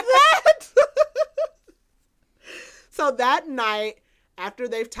 what is that? So that night, after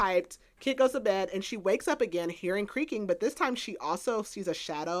they've typed, Kit goes to bed and she wakes up again hearing creaking, but this time she also sees a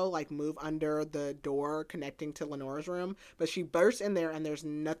shadow like move under the door connecting to Lenora's room. But she bursts in there and there's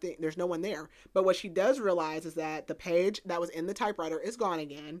no one there. But what she does realize is that the page that was in the typewriter is gone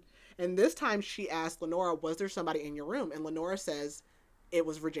again. And this time she asks Lenora, was there somebody in your room? And Lenora says it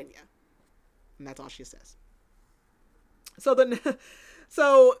was Virginia. And that's all she says.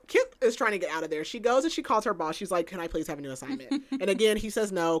 So Kit is trying to get out of there. She goes and she calls her boss. She's like, can I please have a new assignment? And again, he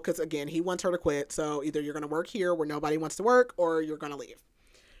says no, because again, he wants her to quit. So either you're going to work here where nobody wants to work, or you're going to leave.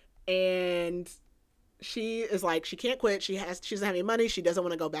 And she is like, she can't quit. She doesn't have any money. She doesn't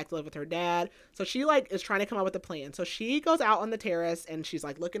want to go back to live with her dad. So she like is trying to come up with a plan. So she goes out on the terrace and she's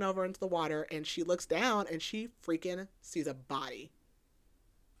like looking over into the water, and she looks down and she freaking sees a body.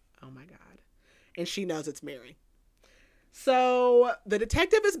 Oh my God. And she knows it's Mary. So the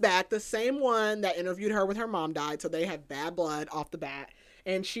detective is back, the same one that interviewed her when her mom died. So they have bad blood off the bat.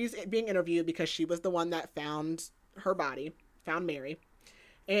 And she's being interviewed because she was the one that found her body, found Mary.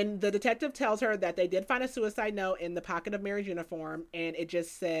 And the detective tells her that they did find a suicide note in the pocket of Mary's uniform. And it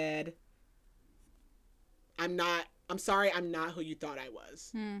just said, I'm sorry, I'm not who you thought I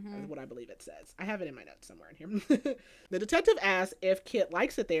was. That's what I believe it says. I have it in my notes somewhere in here. The detective asks if Kit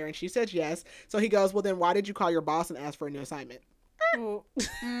likes it there, and she says yes. So he goes, well, then why did you call your boss and ask for a new assignment?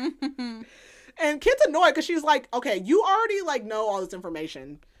 And Kit's annoyed because she's like, okay, you already like know all this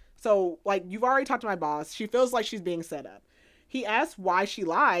information. So like you've already talked to my boss. She feels like she's being set up. He asks why she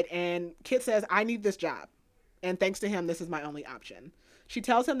lied, and Kit says, I need this job. And thanks to him, this is my only option. She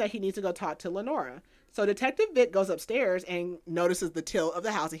tells him that he needs to go talk to Lenora. So Detective Vic goes upstairs and notices the till of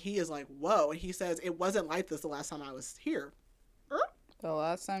the house, and he is like, whoa. And he says, it wasn't like this the last time I was here. The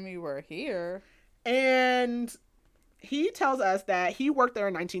last time you were here. And he tells us that he worked there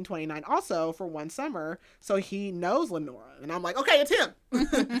in 1929 also for one summer, so he knows Lenora. And I'm like, okay, it's him.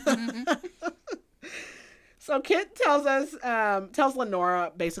 So Kit tells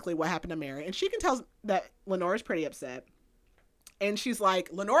Lenora basically what happened to Mary, and she can tell that Lenora's pretty upset. And she's like,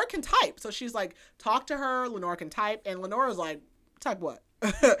 Lenora can type. So she's like, talk to her. Lenora can type. And Lenora's like, type what?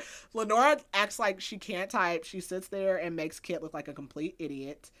 Lenora acts like she can't type. She sits there and makes Kit look like a complete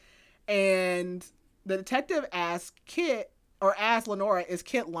idiot. And the detective asks Lenora, is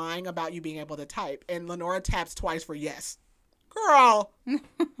Kit lying about you being able to type? And Lenora taps twice for yes. Girl,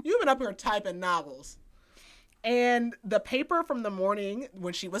 you've been up here typing novels. And the paper from the morning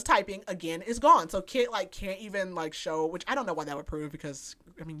when she was typing again is gone. So Kit like can't even like show, which I don't know why that would prove, because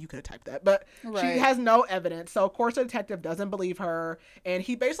I mean you could have typed that, but She has no evidence. So of course the detective doesn't believe her, and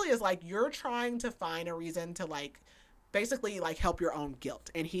he basically is like, you're trying to find a reason to like basically like help your own guilt,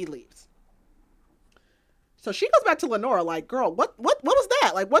 and he leaves. So she goes back to Lenora like, girl, what was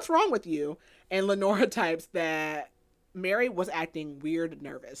that? Like, what's wrong with you? And Lenora types that Mary was acting weird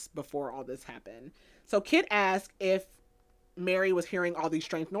nervous before all this happened. So Kit asks if Mary was hearing all these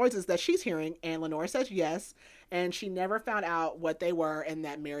strange noises that she's hearing, and Lenora says yes, and she never found out what they were, and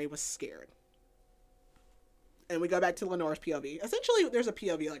that Mary was scared. And we go back to Lenora's POV. Essentially, there's a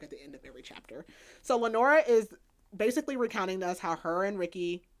POV like at the end of every chapter. So Lenora is basically recounting to us how her and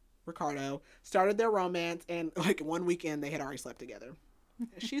Ricardo started their romance, and like one weekend they had already slept together.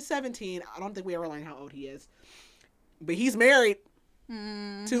 She's 17. I don't think we ever learn how old he is, but he's married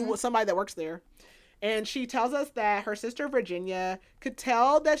to somebody that works there. And she tells us that her sister Virginia could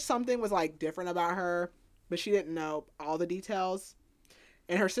tell that something was like different about her, but she didn't know all the details.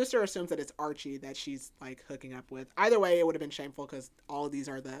 And her sister assumes that it's Archie that she's like hooking up with. Either way, it would have been shameful because all of these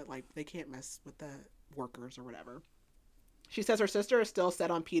are they can't mess with the workers or whatever. She says her sister is still set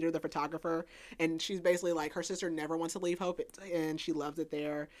on Peter, the photographer, and she's basically like, her sister never wants to leave Hope, and she loves it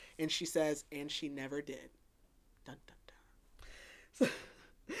there. And she says, and she never did. Dun, dun, dun.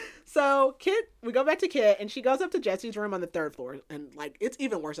 So we go back to Kit, and she goes up to Jesse's room on the 3rd floor, and like it's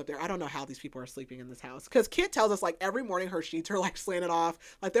even worse up there. I don't know how these people are sleeping in this house, because Kit tells us like every morning her sheets are like slanted off,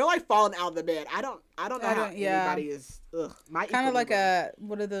 like they're like falling out of the bed. I don't know how anybody is. Ugh, kind of like a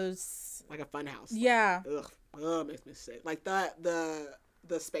what are those? Like a fun house. Yeah. Ugh, makes me sick. Like the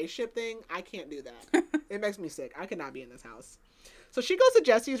spaceship thing, I can't do that. It makes me sick. I could not be in this house. So she goes to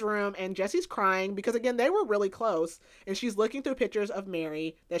Jesse's room, and Jesse's crying because, again, they were really close. And she's looking through pictures of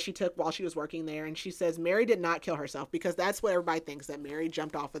Mary that she took while she was working there. And she says Mary did not kill herself, because that's what everybody thinks, that Mary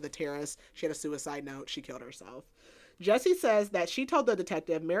jumped off of the terrace. She had a suicide note. She killed herself. Jesse says that she told the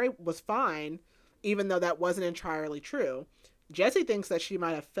detective Mary was fine even though that wasn't entirely true. Jesse thinks that she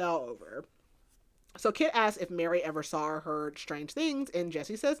might have fell over. So Kit asks if Mary ever saw or heard strange things, and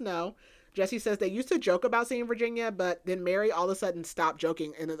Jesse says no. Jesse says they used to joke about seeing Virginia, but then Mary all of a sudden stopped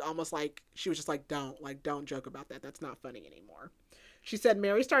joking, and it's almost like she was just like, don't joke about that. That's not funny anymore. She said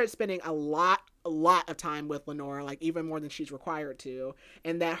Mary started spending a lot of time with Lenora, like even more than she's required to,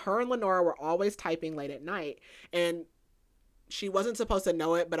 and that her and Lenora were always typing late at night. And she wasn't supposed to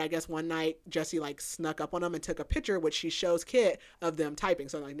know it, but I guess one night Jesse like snuck up on them and took a picture, which she shows Kit of them typing.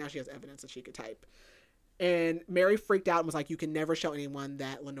 So like now she has evidence that she could type. And Mary freaked out and was like, you can never show anyone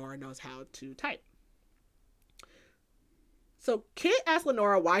that Lenora knows how to type. So Kit asked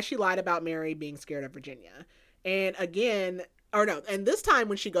Lenora why she lied about Mary being scared of Virginia. And again, or no, and this time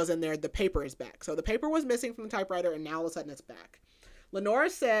when she goes in there, the paper is back. So the paper was missing from the typewriter, and now all of a sudden it's back. Lenora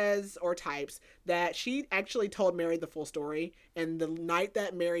says, or types, that she actually told Mary the full story, and the night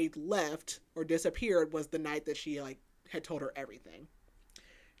that Mary left or disappeared was the night that she like had told her everything.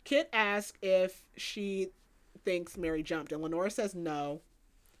 Kit asks if she thinks Mary jumped, and Lenora says no.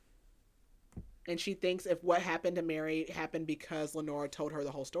 And she thinks if what happened to Mary happened because Lenora told her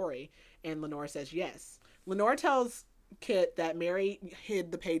the whole story, and Lenora says yes. Lenora tells Kit that Mary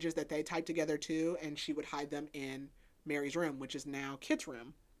hid the pages that they typed together too, and she would hide them in Mary's room, which is now Kit's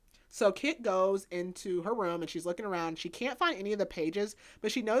room. So Kit goes into her room and she's looking around. She can't find any of the pages,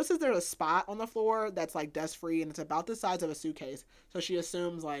 but she notices there's a spot on the floor that's like dust free, and it's about the size of a suitcase. So she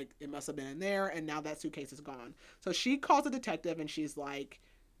assumes like it must have been in there, and now that suitcase is gone. So she calls a detective and she's like,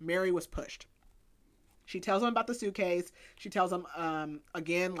 Mary was pushed. She tells him about the suitcase. She tells him,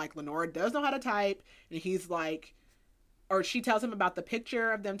 again, like Lenora does know how to type, and he's like, or she tells him about the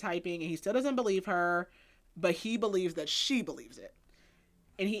picture of them typing, and he still doesn't believe her, but he believes that she believes it.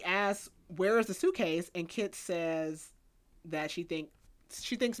 And he asks, where is the suitcase? And Kit says that she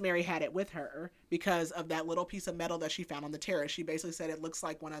thinks Mary had it with her because of that little piece of metal that she found on the terrace. She basically said it looks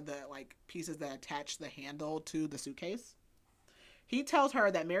like one of the like pieces that attach the handle to the suitcase. He tells her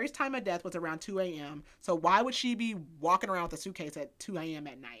that Mary's time of death was around 2 a.m. So why would she be walking around with a suitcase at 2 a.m.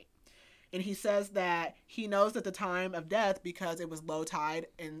 at night? And he says that he knows at the time of death because it was low tide,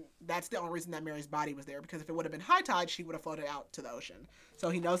 and that's the only reason that Mary's body was there, because if it would have been high tide, she would have floated out to the ocean. So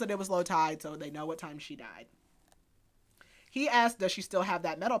he knows that it was low tide, so they know what time she died. He asks, does she still have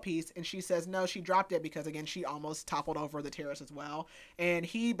that metal piece? And she says, no, she dropped it because, again, she almost toppled over the terrace as well. And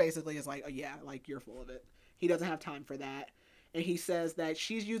he basically is like, oh, yeah, like, you're full of it. He doesn't have time for that. And he says that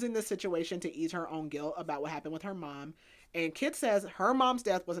she's using this situation to ease her own guilt about what happened with her mom. And Kit says her mom's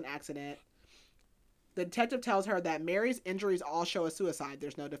death was an accident. The detective tells her that Mary's injuries all show a suicide.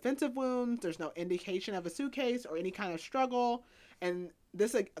 There's no defensive wounds. There's no indication of a suitcase or any kind of struggle. And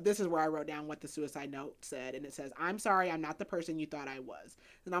this is where I wrote down what the suicide note said. And it says, I'm sorry, I'm not the person you thought I was.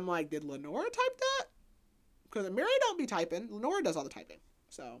 And I'm like, did Lenora type that? Because Mary don't be typing. Lenora does all the typing.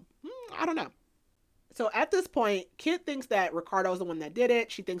 So, I don't know. So at this point, Kit thinks that Ricardo is the one that did it.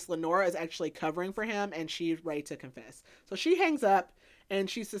 She thinks Lenora is actually covering for him, and she's ready to confess. So she hangs up, and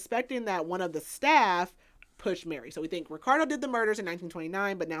she's suspecting that one of the staff pushed Mary. So we think Ricardo did the murders in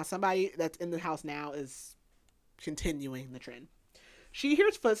 1929, but now somebody that's in the house now is continuing the trend. She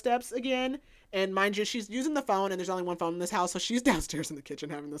hears footsteps again, and mind you, she's using the phone, and there's only one phone in this house, so she's downstairs in the kitchen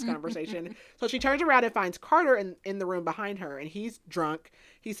having this conversation. So she turns around and finds Carter in the room behind her, and he's drunk.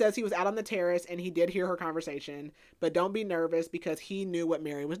 He says he was out on the terrace, and he did hear her conversation, but don't be nervous because he knew what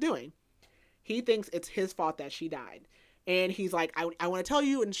Mary was doing. He thinks it's his fault that she died. And he's like, I want to tell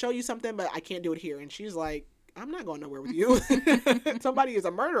you and show you something, but I can't do it here. And she's like, I'm not going nowhere with you. Somebody is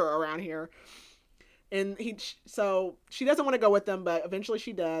a murderer around here. And so she doesn't want to go with them, but eventually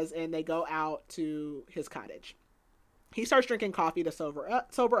she does, and they go out to his cottage. He starts drinking coffee to sober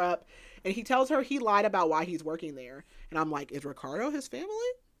up, and he tells her he lied about why he's working there. And I'm like, is Ricardo his family?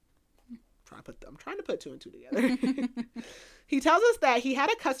 I'm trying to put two and two together. He tells us that he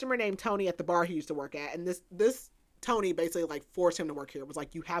had a customer named Tony at the bar he used to work at, and this Tony basically like forced him to work here. It was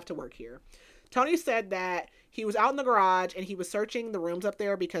like, you have to work here. Tony said that he was out in the garage and he was searching the rooms up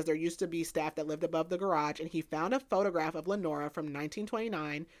there because there used to be staff that lived above the garage, and he found a photograph of Lenora from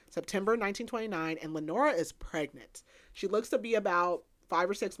 1929, September 1929, and Lenora is pregnant. She looks to be about 5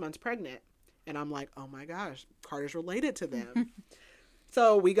 or 6 months pregnant. And I'm like, oh my gosh, Carter's related to them.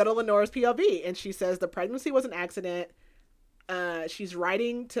 So we go to Lenora's POV, and she says the pregnancy was an accident. She's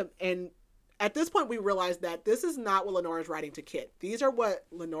writing to, and at this point we realize that this is not what Lenora is writing to Kit. These are what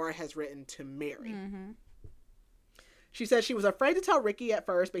Lenora has written to Mary. Mm-hmm. She says she was afraid to tell Ricky at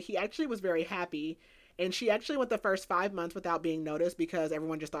first, but he actually was very happy. And she actually went the first 5 months without being noticed because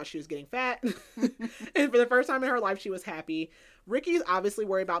everyone just thought she was getting fat. And for the first time in her life, she was happy. Ricky's obviously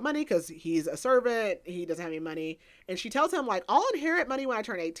worried about money because he's a servant. He doesn't have any money. And she tells him, like, I'll inherit money when I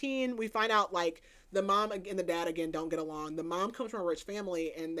turn 18. We find out, like, the mom and the dad, again, don't get along. The mom comes from a rich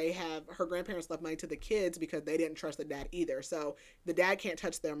family, and her grandparents left money to the kids because they didn't trust the dad either. So the dad can't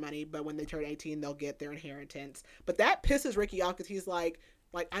touch their money, but when they turn 18, they'll get their inheritance. But that pisses Ricky off because he's like,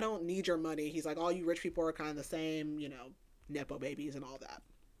 I don't need your money. He's like, all you rich people are kind of the same, Nepo babies and all that.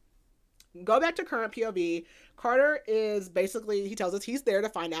 Go back to current POV. Carter is basically, he tells us he's there to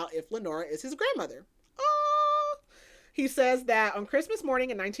find out if Lenora is his grandmother. Oh! He says that on Christmas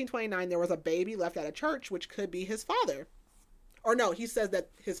morning in 1929, there was a baby left at a church, which could be his father. Or no, he says that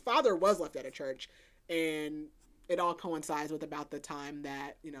his father was left at a church, and it all coincides with about the time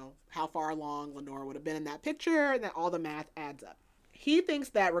that, how far along Lenora would have been in that picture, and that all the math adds up. He thinks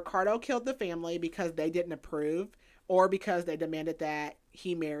that Ricardo killed the family because they didn't approve or because they demanded that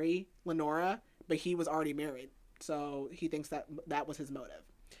he marry Lenora, but he was already married. So he thinks that that was his motive.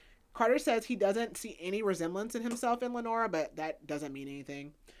 Carter says he doesn't see any resemblance in himself in Lenora, but that doesn't mean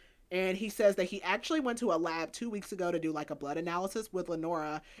anything. And he says that he actually went to a lab 2 weeks ago to do like a blood analysis with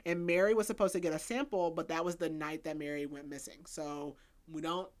Lenora, and Mary was supposed to get a sample, but that was the night that Mary went missing. So we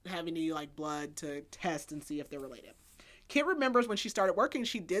don't have any like blood to test and see if they're related. Kit remembers when she started working,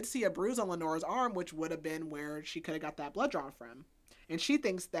 she did see a bruise on Lenora's arm, which would have been where she could have got that blood drawn from. And she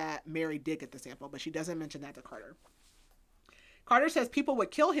thinks that Mary did get the sample, but she doesn't mention that to Carter. Carter says people would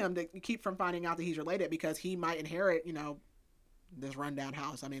kill him to keep from finding out that he's related because he might inherit, this rundown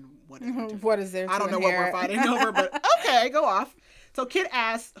house. I mean, what is there? I don't know what we're fighting over, but okay, go off. So Kit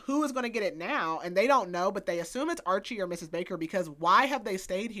asks who is going to get it now, and they don't know, but they assume it's Archie or Mrs. Baker because why have they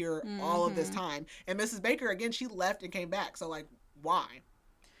stayed here all of this time? And Mrs. Baker, again, she left and came back. So, like, why?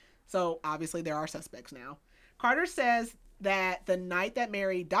 So, obviously, there are suspects now. Carter says that the night that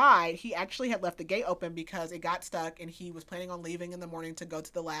Mary died, he actually had left the gate open because it got stuck, and he was planning on leaving in the morning to go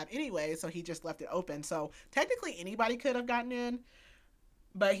to the lab anyway, so he just left it open. So, technically, anybody could have gotten in.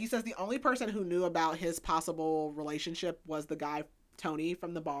 But he says the only person who knew about his possible relationship was the guy, Tony,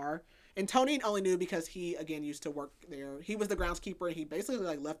 from the bar. And Tony only knew because he, again, used to work there. He was the groundskeeper, and he basically,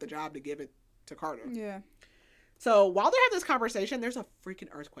 like, left the job to give it to Carter. Yeah. So, while they're having this conversation, there's a freaking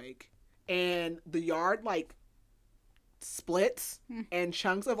earthquake. And the yard, like, splits, and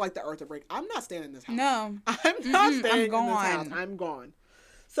chunks of, like, the earth are breaking. I'm not staying in this house. No. I'm not staying in this house. I'm gone.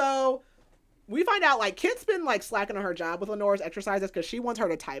 So we find out, like, Kit's been, like, slacking on her job with Lenora's exercises because she wants her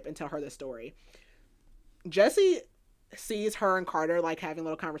to type and tell her this story. Jesse sees her and Carter, like, having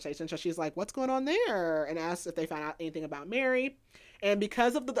little conversations, so she's like, what's going on there? And asks if they found out anything about Mary. And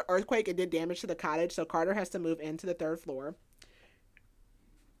because of the earthquake, it did damage to the cottage, so Carter has to move into the 3rd floor.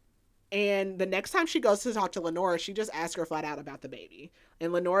 And the next time she goes to talk to Lenora, she just asks her flat out about the baby.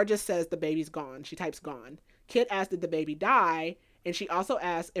 And Lenora just says the baby's gone. She types gone. Kit asks, did the baby die? And she also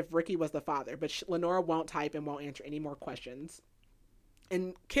asks if Ricky was the father. But Lenora won't type and won't answer any more questions.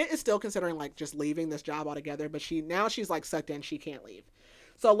 And Kit is still considering, like, just leaving this job altogether. But she's, like, sucked in. She can't leave.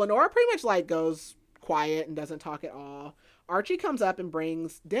 So Lenora pretty much, like, goes quiet and doesn't talk at all. Archie comes up and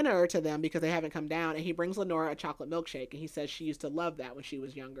brings dinner to them because they haven't come down, and he brings Lenora a chocolate milkshake, and he says she used to love that when she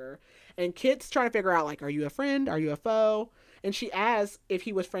was younger. And Kit's trying to figure out, like, are you a friend? Are you a foe? And she asks if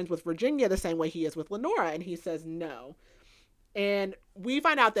he was friends with Virginia the same way he is with Lenora, and he says no. And we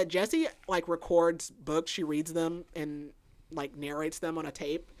find out that Jessie, like, records books. She reads them and, like, narrates them on a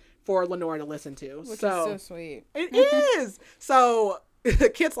tape for Lenora to listen to. Which is so sweet. It is! So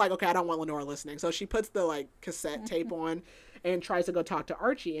Kit's like, okay, I don't want Lenora listening. So she puts the, like, cassette tape on and tries to go talk to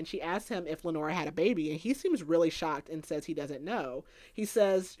Archie. And she asks him if Lenora had a baby. And he seems really shocked and says he doesn't know. He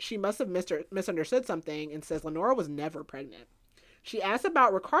says she must have misunderstood something and says Lenora was never pregnant. She asks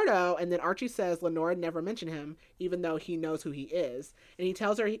about Ricardo, and then Archie says Lenora never mentioned him, even though he knows who he is. And he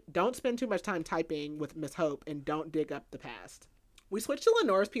tells her, don't spend too much time typing with Miss Hope and don't dig up the past. We switch to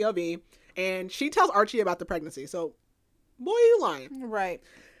Lenora's POV, and she tells Archie about the pregnancy. So, boy, you lying. Right.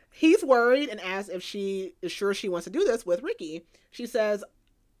 He's worried and asks if she is sure she wants to do this with Ricky. She tells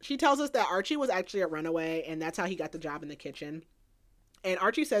us that Archie was actually a runaway, and that's how he got the job in the kitchen. And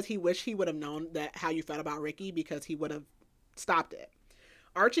Archie says he wished he would have known that how you felt about Ricky because he would have stopped it.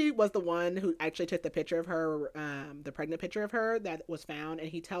 Archie was the one who actually took the picture of her, the pregnant picture of her that was found, and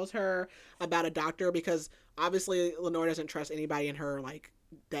he tells her about a doctor because obviously Lenora doesn't trust anybody in her, like,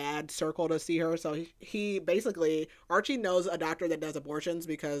 dad circle to see her. So he basically, Archie knows a doctor that does abortions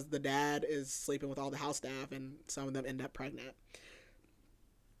because the dad is sleeping with all the house staff and some of them end up pregnant.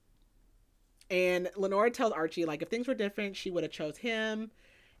 And Lenora tells Archie, like, if things were different, she would have chose him.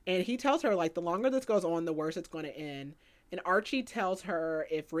 And he tells her, like, the longer this goes on, the worse it's going to end. And Archie tells her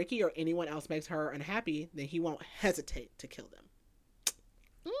if Ricky or anyone else makes her unhappy, then he won't hesitate to kill them.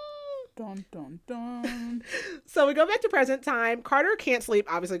 Dun, dun, dun. So we go back to present time. Carter can't sleep,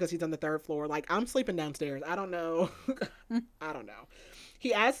 obviously, because he's on the 3rd floor. Like, I'm sleeping downstairs. I don't know. I don't know.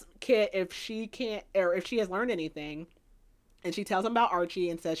 He asks Kit if she can't, or if she has learned anything. And she tells him about Archie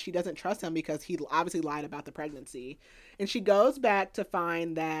and says she doesn't trust him because he obviously lied about the pregnancy. And she goes back to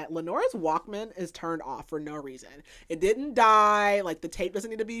find that Lenora's Walkman is turned off for no reason. It didn't die. Like, the tape doesn't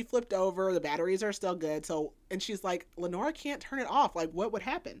need to be flipped over. The batteries are still good. So, and she's like, Lenora can't turn it off. Like, what would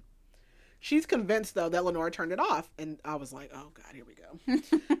happen? She's convinced, though, that Lenora turned it off. And I was like, oh, God, here we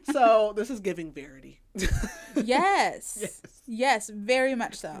go. So this is giving Verity. Yes. Yes, very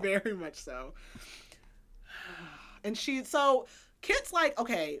much so. Very much so. And so Kit's like,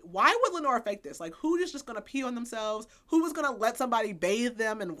 okay, why would Lenora fake this? Like, who is just going to pee on themselves? Who was going to let somebody bathe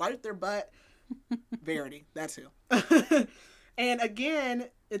them and wipe their butt? Verity. That's who. And again,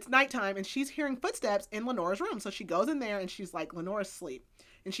 it's nighttime and she's hearing footsteps in Lenora's room. So she goes in there and she's like, Lenora's asleep.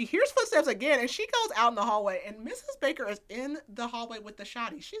 And she hears footsteps again, and she goes out in the hallway, and Mrs. Baker is in the hallway with the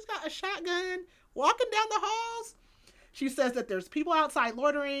shotty. She's got a shotgun, walking down the halls. She says that there's people outside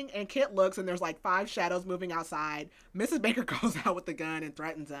loitering, and Kit looks, and there's like 5 shadows moving outside. Mrs. Baker goes out with the gun and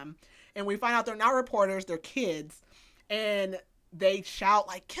threatens them. And we find out they're not reporters, they're kids. And they shout,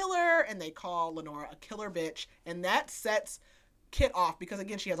 like, killer, and they call Lenora a killer bitch. And that sets Kit off because,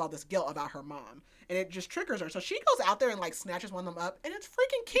 again, she has all this guilt about her mom. And it just triggers her. So she goes out there and, like, snatches one of them up. And it's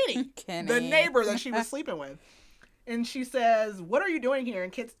freaking Kenny, the neighbor that she was sleeping with. And she says, what are you doing here?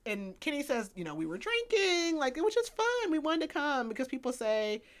 And Kenny says, you know, we were drinking. Like, it was just fun. We wanted to come because people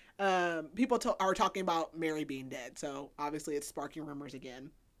say, are talking about Mary being dead. So, obviously, it's sparking rumors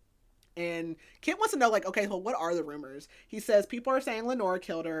again. And Kit wants to know, like, okay, well, what are the rumors? He says people are saying Lenora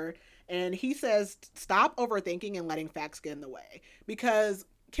killed her. And he says, stop overthinking and letting facts get in the way. Because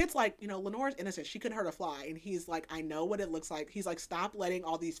Kit's like, you know, Lenora's innocent. She couldn't hurt a fly. And he's like, I know what it looks like. He's like, stop letting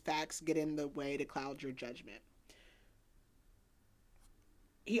all these facts get in the way to cloud your judgment.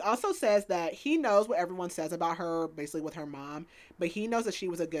 He also says that he knows what everyone says about her, basically with her mom, but he knows that she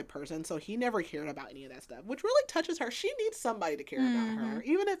was a good person, so he never cared about any of that stuff, which really touches her. She needs somebody to care about her,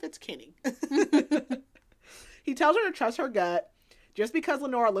 even if it's Kenny. He tells her to trust her gut. Just because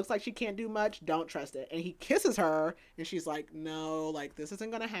Lenora looks like she can't do much, don't trust it. And he kisses her, and she's like, no, like, this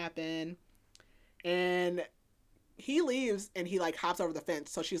isn't going to happen. And he leaves, and he, like, hops over the fence.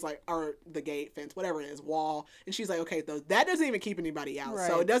 So she's like, or the gate, fence, whatever it is, wall. And she's like, okay, that doesn't even keep anybody out.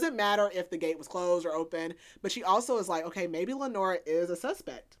 Right. So it doesn't matter if the gate was closed or open. But she also is like, okay, maybe Lenora is a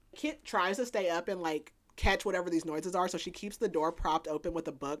suspect. Kit tries to stay up and, like, catch whatever these noises are, so she keeps the door propped open with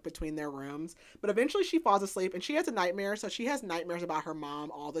a book between their rooms. But eventually she falls asleep, and she has a nightmare, so she has nightmares about her mom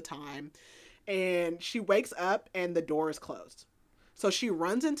all the time. And she wakes up, and the door is closed. So she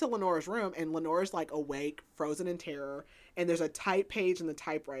runs into Lenora's room, and Lenora's, like, awake, frozen in terror, and there's a type page in the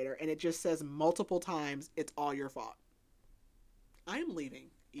typewriter, and it just says multiple times, it's all your fault. I am leaving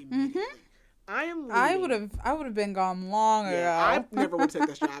immediately. I am leaving. I would have been gone long ago. I never would take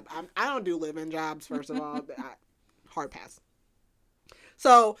this job. I don't do live-in jobs, first of all. Hard pass.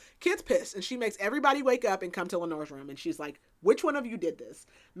 So Kit's pissed, and she makes everybody wake up and come to Lenora's room, and she's like, which one of you did this?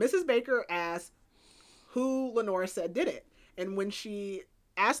 Mrs. Baker asks who Lenora said did it. And when she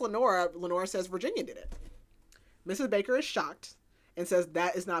asks Lenora says Virginia did it. Mrs. Baker is shocked and says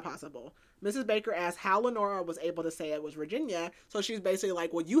that is not possible. Mrs. Baker asks how Lenora was able to say it was Virginia. So she's basically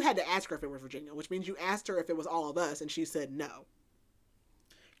like, well, you had to ask her if it was Virginia, which means you asked her if it was all of us. And she said no.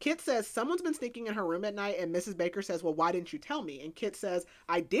 Kit says someone's been sneaking in her room at night. And Mrs. Baker says, well, why didn't you tell me? And Kit says,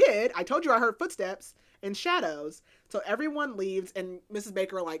 I did. I told you I heard footsteps and shadows. So everyone leaves. And Mrs.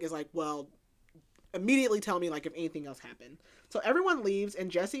 Baker is like, well, immediately tell me like if anything else happened. So everyone leaves.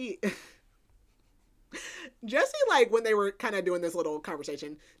 And Jesse... like when they were kind of doing this little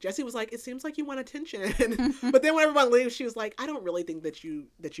conversation, Jesse was like, it seems like you want attention. But then when everyone leaves, she was like, I don't really think that you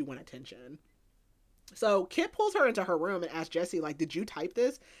want attention. So Kit pulls her into her room and asks Jesse, like, did you type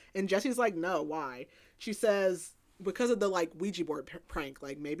this? And Jesse's like, no, why? She says, because of the like Ouija board prank,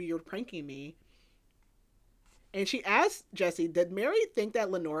 like maybe you're pranking me. And she asks Jesse, did Mary think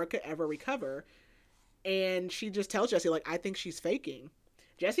that Lenora could ever recover? And she just tells Jesse, like, I think she's faking.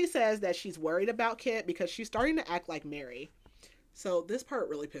 Jesse says that she's worried about Kit because she's starting to act like Mary. So this part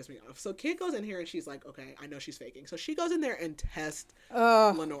really pissed me off. So Kit goes in here and she's like, okay, I know she's faking. So she goes in there and tests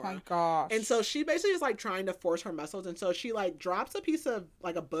Lenora. Oh my gosh. And so she basically is like trying to force her muscles. And so she like drops a piece of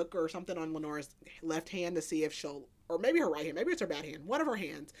like a book or something on Lenora's left hand to see if she'll, or maybe her right hand, maybe it's her bad hand, one of her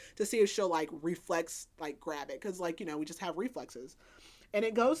hands, to see if she'll like reflex, like grab it. Cause like, you know, we just have reflexes. And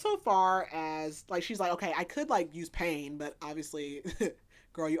it goes so far as, like, she's like, okay, I could, like, use pain, but obviously,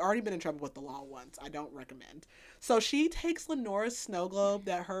 girl, you already been in trouble with the law once. I don't recommend. So she takes Lenore's snow globe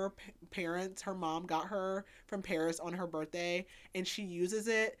that her parents, her mom got her from Paris on her birthday, and she uses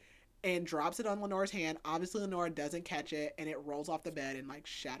it and drops it on Lenore's hand. Obviously, Lenore doesn't catch it, and it rolls off the bed and, like,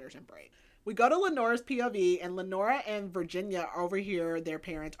 shatters and breaks. We go to Lenore's POV, and Lenora and Virginia overhear their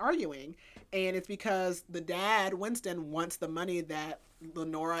parents arguing. And it's because the dad, Winston, wants the money that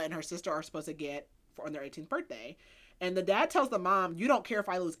Lenora and her sister are supposed to get on their 18th birthday. And the dad tells the mom, you don't care if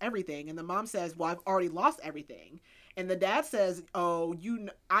I lose everything. And the mom says, well, I've already lost everything. And the dad says, oh,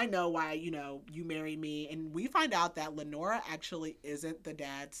 I know why, you married me. And we find out that Lenora actually isn't the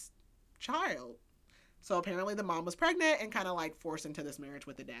dad's child. So apparently the mom was pregnant and kind of like forced into this marriage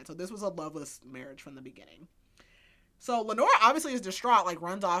with the dad. So this was a loveless marriage from the beginning. So Lenora obviously is distraught, like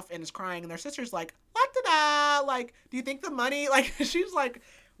runs off and is crying. And their sister's like, la-da-da, like, do you think the money, like, she's like,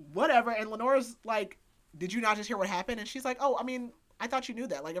 whatever. And Lenora's like, did you not just hear what happened? And she's like, oh, I mean, I thought you knew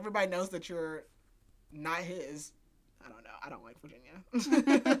that. Like, everybody knows that you're not his. I don't know. I don't like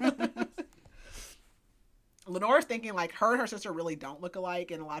Virginia. Lenora's thinking, like, her and her sister really don't look alike,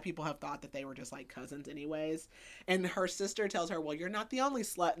 and a lot of people have thought that they were just, like, cousins anyways. And her sister tells her, well, you're not the only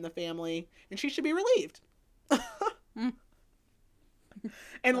slut in the family, and she should be relieved.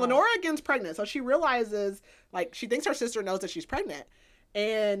 And Lenora gets pregnant, so she realizes, like, she thinks her sister knows that she's pregnant,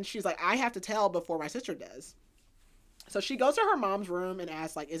 and she's like, I have to tell before my sister does. So she goes to her mom's room and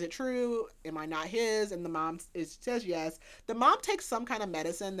asks, like, is it true? Am I not his? And the mom says yes. The mom takes some kind of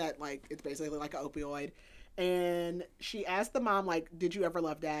medicine that, like, it's basically like an opioid. And she asked the mom, like, did you ever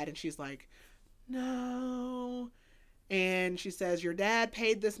love dad? And she's like, no. And she says, your dad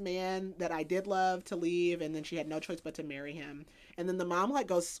paid this man that I did love to leave, and then she had no choice but to marry him. And then the mom, like,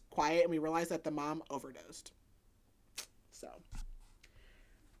 goes quiet, and we realize that the mom overdosed. So,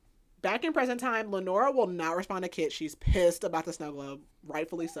 back in present time, Lenora will not respond to Kit. She's pissed about the snow globe,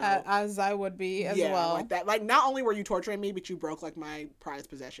 rightfully so. As I would be as well. Like that. Like, not only were you torturing me, but you broke, like, my prized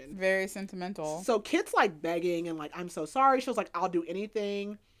possession. Very sentimental. So Kit's, like, begging and, like, I'm so sorry. She was like, I'll do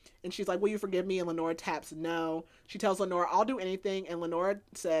anything. And she's like, will you forgive me? And Lenora taps no. She tells Lenora, I'll do anything. And Lenora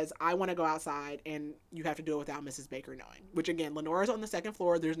says, I want to go outside, and you have to do it without Mrs. Baker knowing. Which, again, Lenora's on the second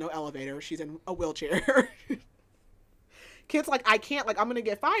floor. There's no elevator. She's in a wheelchair. Kit's like, I can't. Like, I'm going to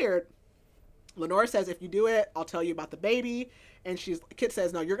get fired. Lenora says, if you do it, I'll tell you about the baby. And Kit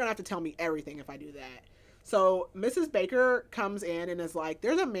says, no, you're going to have to tell me everything if I do that. So Mrs. Baker comes in and is like,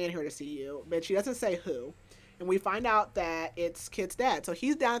 there's a man here to see you. But she doesn't say who. And we find out that it's Kit's dad. So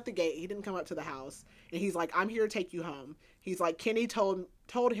he's down at the gate. He didn't come up to the house. And he's like, I'm here to take you home. He's like, Kenny told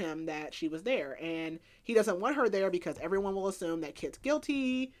him that she was there. And he doesn't want her there because everyone will assume that Kit's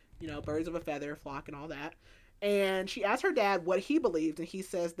guilty. Birds of a feather flock and all that. And she asked her dad what he believed. And he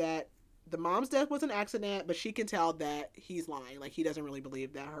says that the mom's death was an accident, but she can tell that he's lying. Like, he doesn't really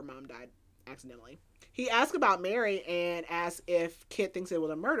believe that her mom died accidentally. He asks about Mary and asks if Kit thinks it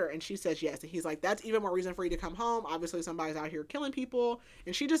was a murder, and she says yes. And he's like, that's even more reason for you to come home. Obviously, somebody's out here killing people.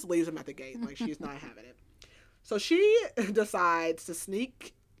 And she just leaves him at the gate. Like, she's not having it. So she decides to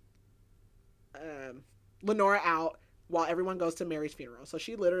sneak Lenora out while everyone goes to Mary's funeral. So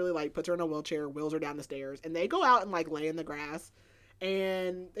she literally, like, puts her in a wheelchair, wheels her down the stairs, and they go out and, like, lay in the grass.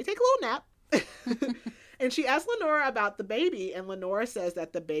 And they take a little nap. And she asks Lenora about the baby, and Lenora says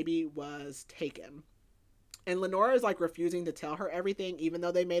that the baby was taken. And Lenora is, like, refusing to tell her everything, even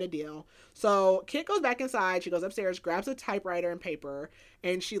though they made a deal. So Kit goes back inside. She goes upstairs, grabs a typewriter and paper,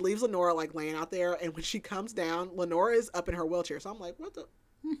 and she leaves Lenora, like, laying out there. And when she comes down, Lenora is up in her wheelchair. So I'm like, what the?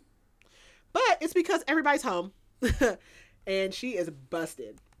 But it's because everybody's home. And she is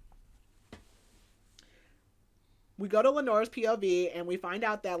busted. We go to Lenora's POV, and we find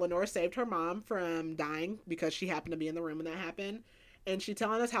out that Lenora saved her mom from dying because she happened to be in the room when that happened. And she's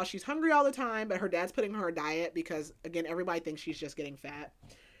telling us how she's hungry all the time, but her dad's putting her on a diet because, again, everybody thinks she's just getting fat.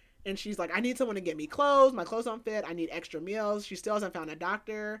 And she's like, I need someone to get me clothes. My clothes don't fit. I need extra meals. She still hasn't found a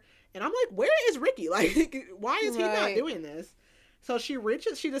doctor. And I'm like, where is Ricky? Like, why is he not doing this? So she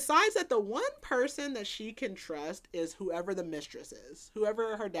decides that the one person that she can trust is whoever the mistress is,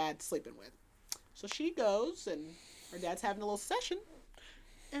 whoever her dad's sleeping with. So she goes, and her dad's having a little session,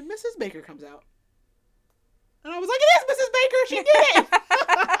 and Mrs. Baker comes out. And I was like, it is Mrs. Baker! She did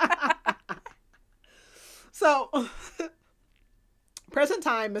it! So, present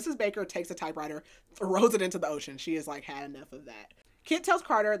time, Mrs. Baker takes a typewriter, throws it into the ocean. She has, like, had enough of that. Kit tells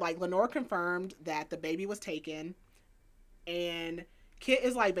Carter, like, Lenora confirmed that the baby was taken, and Kit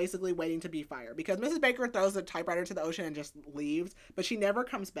is, like, basically waiting to be fired. Because Mrs. Baker throws the typewriter into the ocean and just leaves, but she never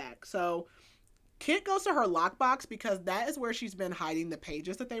comes back. So Kit goes to her lockbox because that is where she's been hiding the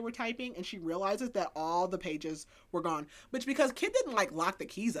pages that they were typing, and she realizes that all the pages were gone. Which, because Kit didn't like lock the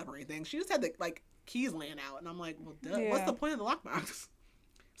keys up or anything, she just had the like keys laying out, and I'm like, well, duh, what's the point of the lockbox?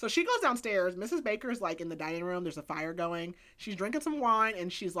 So she goes downstairs. Mrs. Baker's like in the dining room. There's a fire going. She's drinking some wine,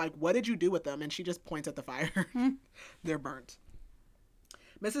 and she's like, what did you do with them? And she just points at the fire. They're burnt.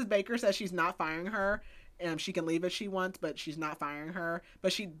 Mrs. Baker says she's not firing her. She can leave if she wants, but she's not firing her.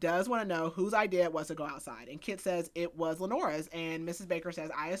 But she does want to know whose idea it was to go outside. And Kit says it was Lenora's. And Mrs. Baker says,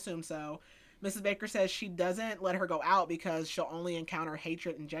 I assume so. Mrs. Baker says she doesn't let her go out because she'll only encounter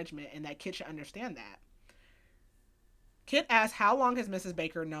hatred and judgment, and that Kit should understand that. Kit asks how long has Mrs.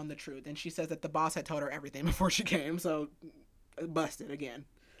 Baker known the truth, and she says that the boss had told her everything before she came, so busted again.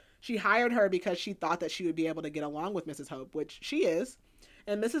 She hired her because she thought that she would be able to get along with Mrs. Hope, which she is.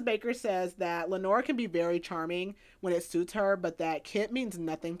 And Mrs. Baker says that Lenora can be very charming when it suits her, but that Kit means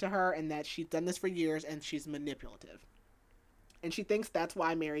nothing to her and that she's done this for years and she's manipulative. And she thinks that's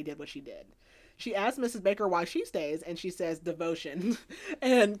why Mary did what she did. She asks Mrs. Baker why she stays, and she says devotion.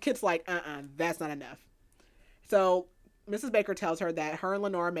 And Kit's like, that's not enough. So Mrs. Baker tells her that her and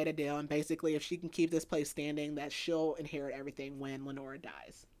Lenora made a deal, and basically if she can keep this place standing, that she'll inherit everything when Lenora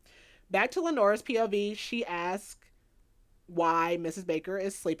dies. Back to Lenora's POV, she asks why Mrs. Baker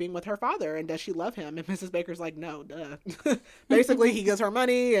is sleeping with her father, and does she love him? And Mrs. Baker's like, no, duh. Basically, he gives her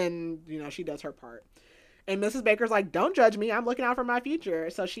money, and, she does her part. And Mrs. Baker's like, don't judge me, I'm looking out for my future.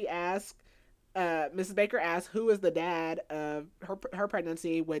 So she asks, Mrs. Baker asks who is the dad of her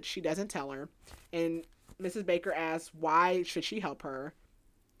pregnancy, which she doesn't tell her. And Mrs. Baker asks why should she help her,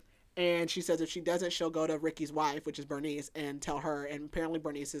 and she says if she doesn't, she'll go to Ricky's wife, which is Bernice, and tell her. And apparently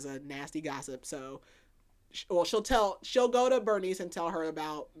Bernice is a nasty gossip, so she'll go to Bernice and tell her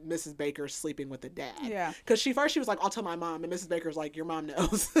about Mrs. Baker sleeping with the dad. Yeah, because she was like, I'll tell my mom, and Mrs. Baker's like, your mom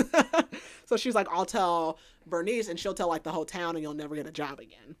knows. So she's like, I'll tell Bernice, and she'll tell like the whole town, and you'll never get a job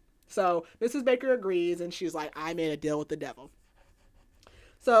again. So Mrs. Baker agrees, and she's like, I made a deal with the devil.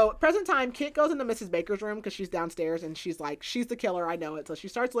 So, present time, Kit goes into Mrs. Baker's room because she's downstairs, and she's like, she's the killer, I know it. So she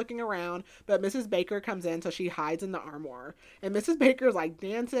starts looking around, but Mrs. Baker comes in, so she hides in the armoire. And Mrs. Baker's like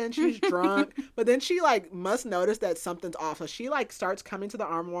dancing, she's drunk, but then she like must notice that something's off. So she like starts coming to the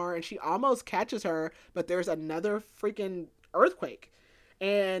armoire, and she almost catches her, but there's another freaking earthquake.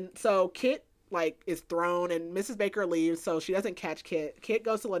 And so Kit like is thrown, and Mrs. Baker leaves, so she doesn't catch Kit. Kit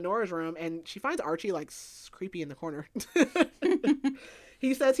goes to Lenora's room, and she finds Archie like creepy in the corner.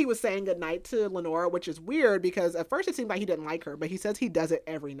 He says he was saying goodnight to Lenora, which is weird because at first it seemed like he didn't like her, but he says he does it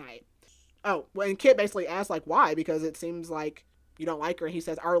every night. Oh, well, and Kit basically asks, like, why? Because it seems like you don't like her. And he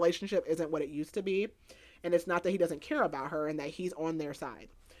says our relationship isn't what it used to be, and it's not that he doesn't care about her and that he's on their side.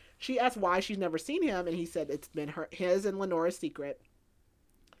 She asks why she's never seen him, and he said it's been his and Lenora's secret.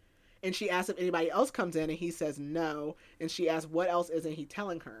 And she asks if anybody else comes in, and he says no. And she asks what else isn't he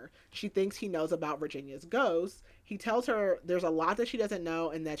telling her. She thinks he knows about Virginia's ghost. He tells her there's a lot that she doesn't know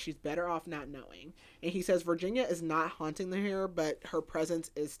and that she's better off not knowing. And he says Virginia is not haunting them here, but her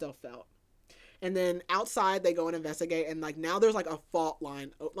presence is still felt. And then outside they go and investigate, and like now there's like a fault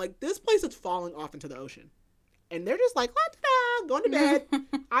line. Like this place is falling off into the ocean. And they're just like, la-da-da, going to bed.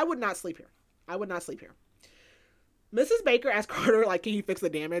 I would not sleep here. I would not sleep here. Mrs. Baker asked Carter, like, can he fix the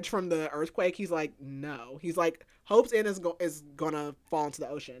damage from the earthquake? He's like, no. He's like, Hope's Inn is going to fall into the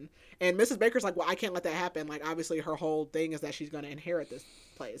ocean. And Mrs. Baker's like, well, I can't let that happen. Like, obviously, her whole thing is that she's going to inherit this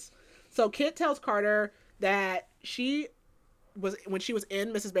place. So Kit tells Carter that when she was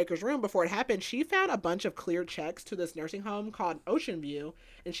in Mrs. Baker's room before it happened, she found a bunch of clear checks to this nursing home called Ocean View,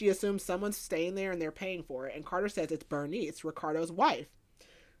 and she assumes someone's staying there and they're paying for it. And Carter says it's Bernice, Ricardo's wife.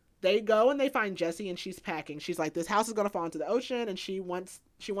 They go and they find Jessie, and she's packing. She's like, this house is going to fall into the ocean, and she wants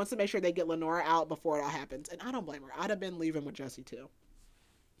to make sure they get Lenora out before it all happens. And I don't blame her. I'd have been leaving with Jessie too.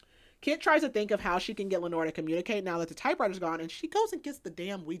 Kit tries to think of how she can get Lenora to communicate now that the typewriter's gone, and she goes and gets the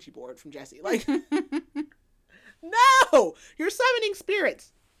damn Ouija board from Jessie. Like, no! You're summoning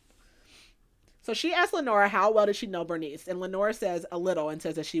spirits! So she asks Lenora how well did she know Bernice, and Lenora says a little and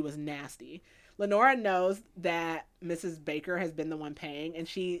says that she was nasty. Lenora knows that Mrs. Baker has been the one paying, and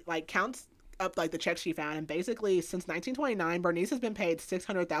she like counts up like the checks she found, and basically since 1929 Bernice has been paid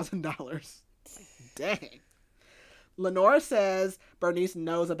 $600,000. Dang. Lenora says Bernice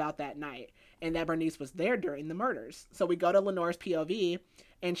knows about that night and that Bernice was there during the murders. So we go to Lenora's POV,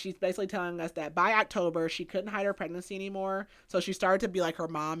 and she's basically telling us that by October she couldn't hide her pregnancy anymore, so she started to be like her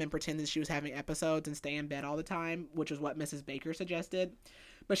mom and pretend that she was having episodes and stay in bed all the time, which is what Mrs. Baker suggested.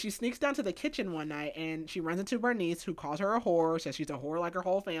 But she sneaks down to the kitchen one night and she runs into Bernice, who calls her a whore, says she's a whore like her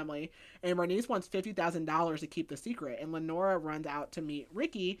whole family. And Bernice wants $50,000 to keep the secret. And Lenora runs out to meet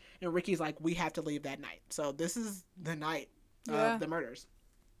Ricky. And Ricky's like, we have to leave that night. So this is the night of the murders.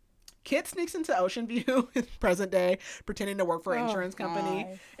 Kit sneaks into Ocean View in present day, pretending to work for an insurance company.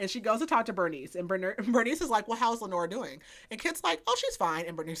 And she goes to talk to Bernice. And Bernice is like, well, how's Lenora doing? And Kit's like, oh, she's fine.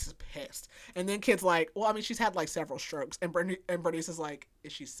 And Bernice is pissed. And then Kit's like, well, I mean, she's had like several strokes. And Bernice is like,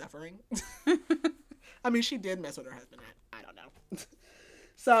 is she suffering? I mean, she did mess with her husband. I don't know.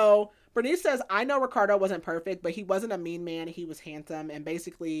 So Bernice says, I know Ricardo wasn't perfect, but he wasn't a mean man. He was handsome. And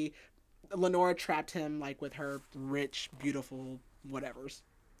basically, Lenora trapped him like with her rich, beautiful whatevers.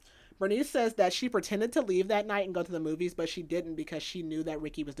 Bernice says that she pretended to leave that night and go to the movies, but she didn't because she knew that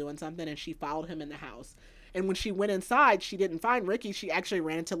Ricky was doing something and she followed him in the house. And when she went inside, she didn't find Ricky. She actually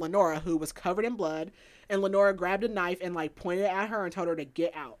ran into Lenora, who was covered in blood. And Lenora grabbed a knife and like pointed it at her and told her to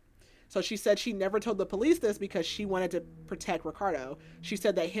get out. So she said she never told the police this because she wanted to protect Ricardo. She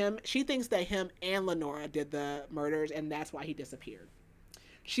said that she thinks that him and Lenora did the murders and that's why he disappeared.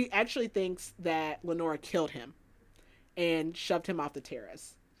 She actually thinks that Lenora killed him and shoved him off the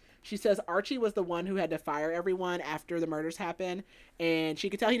terrace. She says Archie was the one who had to fire everyone after the murders happened, and she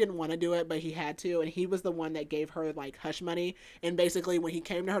could tell he didn't want to do it, but he had to, and he was the one that gave her, like, hush money, and basically when he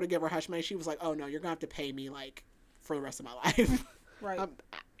came to her to give her hush money, she was like, oh, no, you're going to have to pay me, like, for the rest of my life. Right.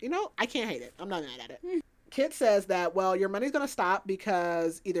 You know, I can't hate it. I'm not mad at it. Kit says that, well, your money's going to stop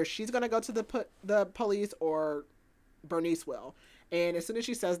because either she's going to go to the police or Bernice will. And as soon as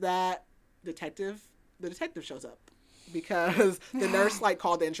she says that, the detective shows up. Because the nurse like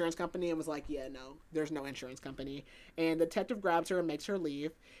called the insurance company and was like, yeah, no, there's no insurance company. And the detective grabs her and makes her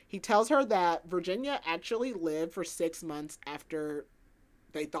leave. He tells her that Virginia actually lived for 6 months after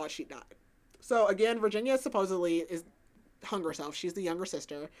they thought she died. So again, Virginia supposedly hung herself. She's the younger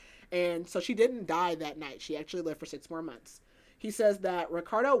sister. And so she didn't die that night. She actually lived for 6 more months. He says that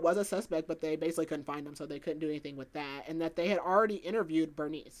Ricardo was a suspect, but they basically couldn't find him, so they couldn't do anything with that. And that they had already interviewed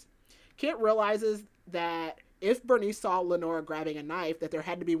Bernice. Kit realizes that if Bernice saw Lenora grabbing a knife, that there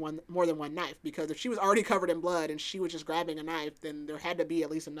had to be more than one knife, because if she was already covered in blood and she was just grabbing a knife, then there had to be at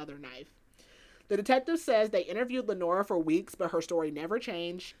least another knife. The detective says they interviewed Lenora for weeks, but her story never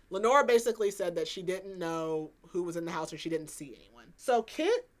changed. Lenora basically said that she didn't know who was in the house or she didn't see anyone. So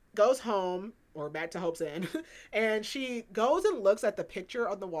Kit goes home, or back to Hope's Inn, and she goes and looks at the picture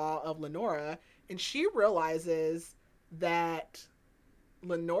on the wall of Lenora, and she realizes that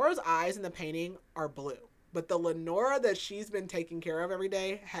Lenora's eyes in the painting are blue. But the Lenora that she's been taking care of every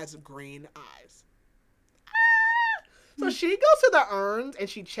day has green eyes. So she goes to the urns and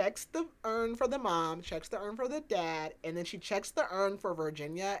she checks the urn for the mom, checks the urn for the dad, and then she checks the urn for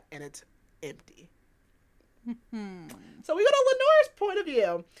Virginia, and it's empty. So we go to Lenora's point of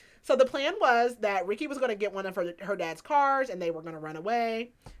view. So the plan was that Ricky was going to get one of her dad's cars and they were going to run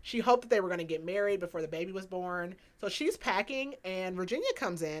away. She hoped that they were going to get married before the baby was born. So she's packing and Virginia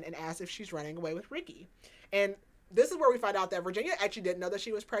comes in and asks if she's running away with Ricky. And this is where we find out that Virginia actually didn't know that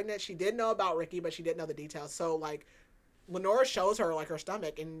she was pregnant. She did know about Ricky, but she didn't know the details. So, like, Lenora shows her, like, her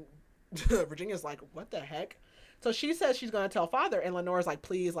stomach, and Virginia's like, what the heck? So she says she's going to tell father, and Lenora's like,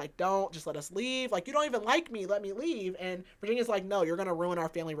 please, like, don't, just let us leave. Like, you don't even like me, let me leave. And Virginia's like, no, you're going to ruin our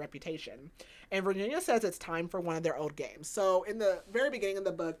family reputation. And Virginia says it's time for one of their old games. So in the very beginning of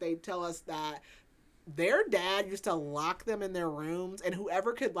the book, they tell us that their dad used to lock them in their rooms, and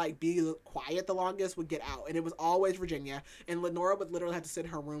whoever could, like, be quiet the longest would get out. And it was always Virginia. And Lenora would literally have to sit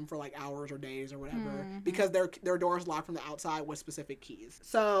in her room for, like, hours or days or whatever, because their doors locked from the outside with specific keys.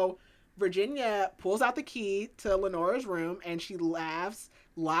 So Virginia pulls out the key to Lenora's room, and she laughs,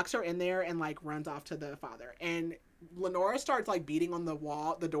 locks her in there, and, like, runs off to the father. And Lenora starts, like, beating on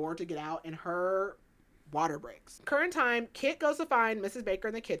the door to get out, and her water breaks. Current time, Kit goes to find Mrs. Baker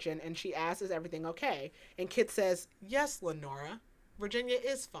in the kitchen, and she asks, is everything okay? And Kit says, yes, Lenora, Virginia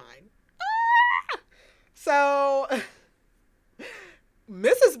is fine. So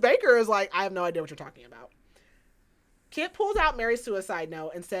Mrs. Baker is like, I have no idea what you're talking about. Kit pulls out Mary's suicide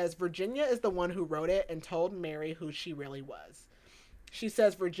note and says Virginia is the one who wrote it and told Mary who she really was. She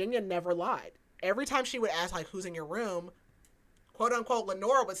says Virginia never lied. Every time she would ask, like, who's in your room, quote unquote,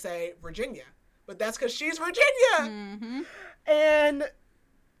 Lenora would say Virginia. But that's because she's Virginia. And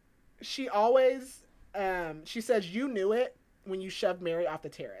she always, she says, you knew it when you shoved Mary off the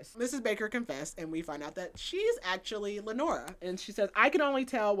terrace. Mrs. Baker confessed, and we find out that she's actually Lenora. And she says, I can only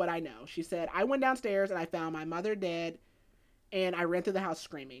tell what I know. She said, I went downstairs and I found my mother dead, and I ran through the house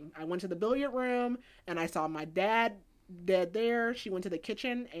screaming. I went to the billiard room, and I saw my dad dead there. She went to the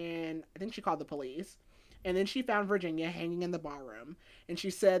kitchen, and I think she called the police. And then she found Virginia hanging in the ballroom. And she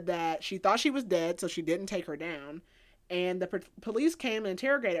said that she thought she was dead, so she didn't take her down. And the police came and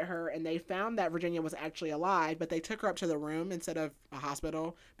interrogated her, and they found that Virginia was actually alive, but they took her up to the room instead of a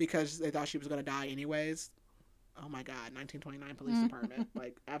hospital because they thought she was going to die anyways. Oh my God, 1929 police department.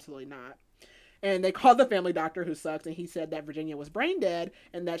 Like, absolutely not. And they called the family doctor, who sucks, and he said that Virginia was brain dead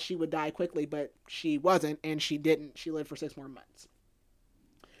and that she would die quickly, but she wasn't, and she didn't. She lived for 6 more months.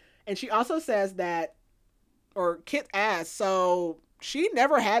 And she also says that, or Kit asks, so she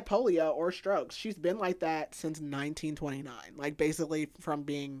never had polio or strokes. She's been like that since 1929, like basically from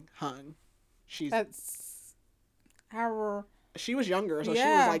being hung. That's our... She was younger, so she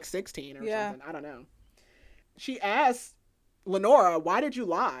was like 16 or something. I don't know. She asks Lenora, why did you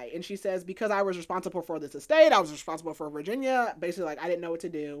lie? And she says, because I was responsible for this estate. I was responsible for Virginia. Basically, like, I didn't know what to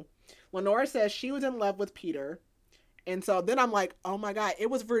do. Lenora says she was in love with Peter. And so then I'm like, oh my God, it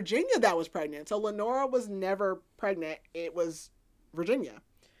was Virginia that was pregnant. So Lenora was never pregnant. It was Virginia.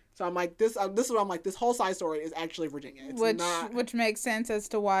 So I'm like, this is what I'm like, this whole side story is actually Virginia. It's which makes sense as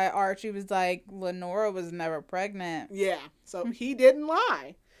to why Archie was like, Lenora was never pregnant. Yeah. So he didn't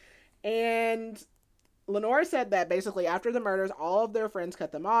lie. And Lenora said that basically after the murders, all of their friends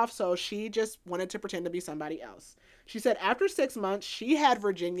cut them off. So she just wanted to pretend to be somebody else. She said after 6 months, she had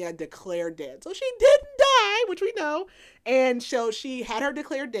Virginia declared dead. So she didn't die, which we know. And so she had her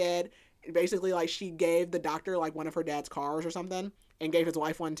declared dead. Basically, like, she gave the doctor, like, one of her dad's cars or something, and gave his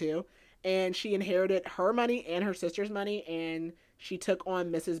wife one too. And she inherited her money and her sister's money, and she took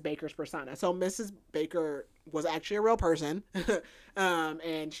on Mrs. Baker's persona. So Mrs. Baker was actually a real person,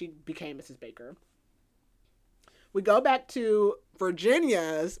 and she became Mrs. Baker. We go back to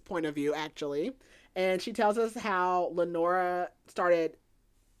Virginia's point of view, actually, and she tells us how Lenora started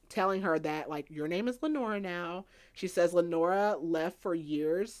telling her that, like, your name is Lenora now. She says Lenora left for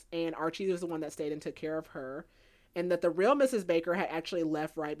years, and Archie was the one that stayed and took care of her, and that the real Mrs. Baker had actually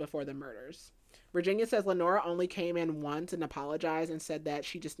left right before the murders. Virginia says Lenora only came in once and apologized and said that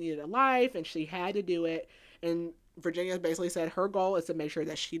she just needed a life and she had to do it. And Virginia basically said her goal is to make sure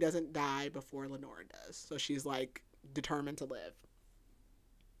that she doesn't die before Lenora does. So she's, like, determined to live.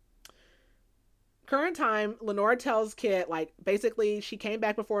 Current time, Lenora tells Kit, like, basically she came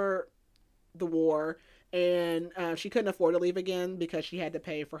back before the war and she couldn't afford to leave again because she had to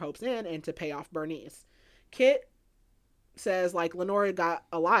pay for Hope's Inn and to pay off Bernice. Kit says, like, Lenora got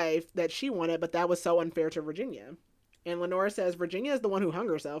a life that she wanted, but that was so unfair to Virginia. And Lenora says Virginia is the one who hung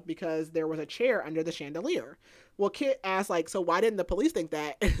herself because there was a chair under the chandelier. Well, Kit asks, like, so why didn't the police think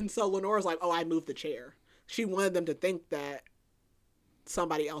that? And so Lenora's like, oh, I moved the chair. She wanted them to think that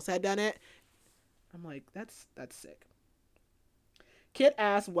somebody else had done it. I'm like, that's sick. Kit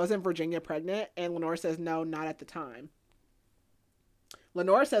asks, wasn't Virginia pregnant? And Lenora says, no, not at the time.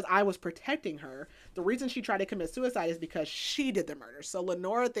 Lenora says, I was protecting her. The reason she tried to commit suicide is because she did the murder. So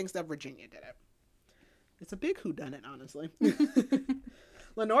Lenora thinks that Virginia did it. It's a big whodunit, honestly.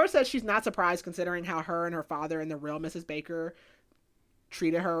 Lenora says she's not surprised considering how her and her father and the real Mrs. Baker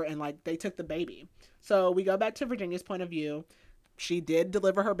treated her and, like, they took the baby. So we go back to Virginia's point of view. She did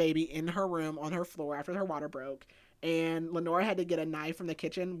deliver her baby in her room on her floor after her water broke. And Lenora had to get a knife from the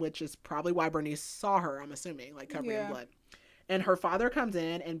kitchen, which is probably why Bernice saw her, I'm assuming, like, covered in blood. And her father comes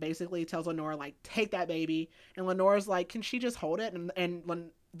in and basically tells Lenora, like, take that baby. And Lenora's like, can she just hold it? And when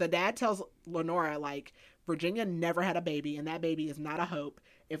the dad tells Lenora, like, Virginia never had a baby, and that baby is not a Hope.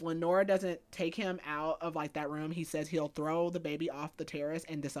 If Lenora doesn't take him out of, like, that room, he says he'll throw the baby off the terrace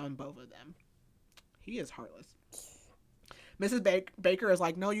and disown both of them. He is heartless. Mrs. Baker is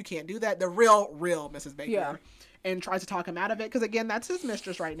like, no, you can't do that. The real Mrs. Baker. Yeah. And tries to talk him out of it because, again, that's his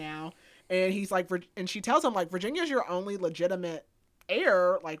mistress right now. And he's like, and she tells him, like, Virginia's your only legitimate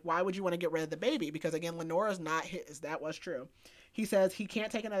heir. Like, why would you want to get rid of the baby? Because, again, Lenora's not his. That was true. He says he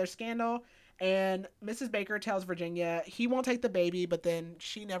can't take another scandal. And Mrs. Baker tells Virginia he won't take the baby, but then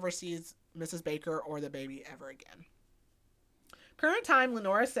she never sees Mrs. Baker or the baby ever again. Current time,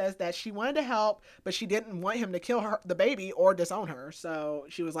 Lenora says that she wanted to help, but she didn't want him to kill the baby or disown her. So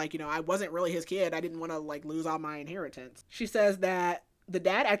she was like, you know, I wasn't really his kid. I didn't want to, like, lose all my inheritance. She says that the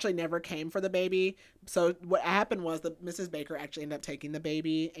dad actually never came for the baby. So what happened was that Mrs. Baker actually ended up taking the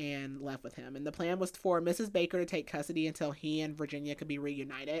baby and left with him. And the plan was for Mrs. Baker to take custody until he and Virginia could be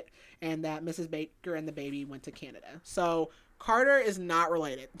reunited. And that Mrs. Baker and the baby went to Canada. So Carter is not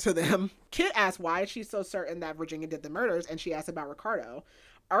related to them. Kit asks why she's so certain that Virginia did the murders. And she asks about Ricardo.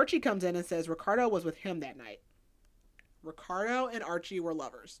 Archie comes in and says Ricardo was with him that night. Ricardo and Archie were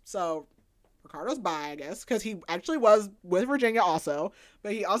lovers. So Ricardo's bi, I guess, because he actually was with Virginia also,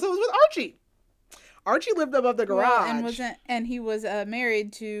 but he also was with Archie. Archie lived above the garage. Well, and he was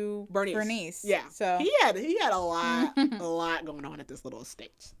married to Bernice. Yeah. So he had a lot going on at this little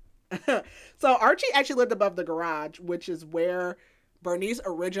estate. So Archie actually lived above the garage, which is where Bernice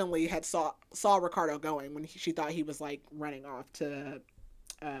originally had saw Ricardo going when she thought he was like running off to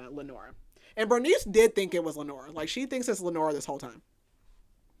Lenora. And Bernice did think it was Lenora. Like, she thinks it's Lenora this whole time.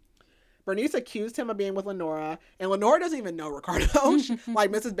 Bernice accused him of being with Lenora, and Lenora doesn't even know Ricardo.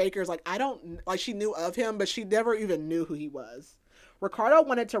 Like, Mrs. Baker's like, she knew of him, but she never even knew who he was. Ricardo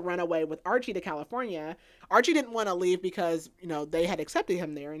wanted to run away with Archie to California. Archie didn't want to leave because, they had accepted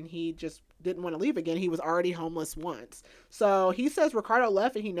him there, and he just didn't want to leave again. He was already homeless once. So he says Ricardo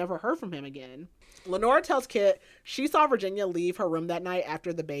left and he never heard from him again. Lenora tells Kit she saw Virginia leave her room that night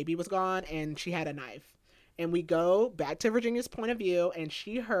after the baby was gone, and she had a knife. And we go back to Virginia's point of view, and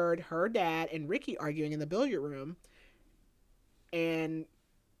she heard her dad and Ricky arguing in the billiard room. And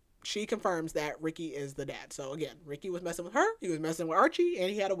she confirms that Ricky is the dad. So again, Ricky was messing with her, he was messing with Archie, and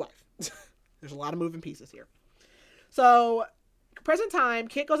he had a wife. There's a lot of moving pieces here. So, present time,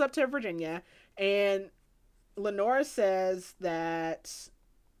 Kit goes up to Virginia, and Lenora says that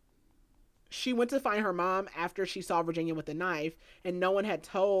she went to find her mom after she saw Virginia with the knife, and no one had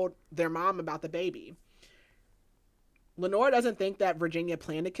told their mom about the baby. Lenora doesn't think that Virginia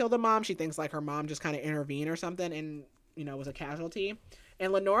planned to kill the mom. She thinks like her mom just kind of intervened or something and, was a casualty.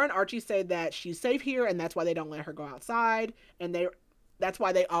 And Lenora and Archie say that she's safe here, and that's why they don't let her go outside. And that's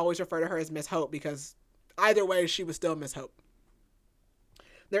why they always refer to her as Miss Hope, because either way, she was still Miss Hope.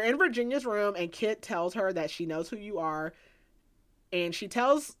 They're in Virginia's room, and Kit tells her that she knows who you are. And she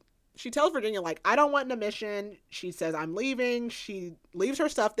tells Virginia, like, I don't want an admission. She says, I'm leaving. She leaves her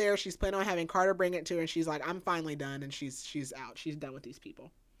stuff there. She's planning on having Carter bring it to her, and she's like, I'm finally done. And she's out. She's done with these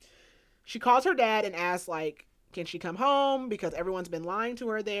people. She calls her dad and asks, like, can she come home? Because everyone's been lying to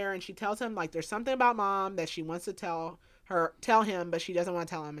her there. And she tells him, like, there's something about mom that she wants to tell him, but she doesn't want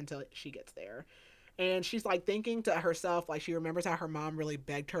to tell him until she gets there. And she's, like, thinking to herself, like, she remembers how her mom really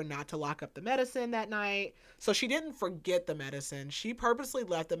begged her not to lock up the medicine that night. So she didn't forget the medicine. She purposely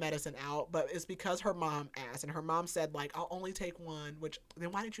left the medicine out, but it's because her mom asked. And her mom said, like, I'll only take one, which,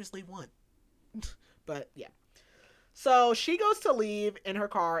 then why didn't you just leave one? But, yeah. So she goes to leave in her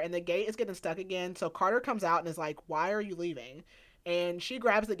car, and the gate is getting stuck again. So Carter comes out and is like, why are you leaving? And she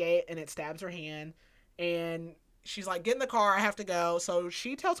grabs the gate, and it stabs her hand. And she's like, get in the car, I have to go. So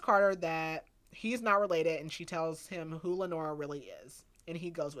she tells Carter that he's not related, and she tells him who Lenora really is, and he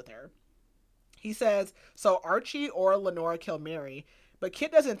goes with her. He says, so Archie or Lenora killed Mary, but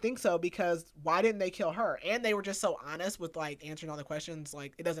Kit doesn't think so, because why didn't they kill her? And they were just so honest with, like, answering all the questions,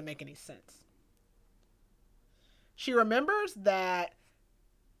 like, it doesn't make any sense. She remembers that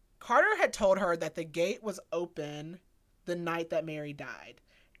Carter had told her that the gate was open the night that Mary died,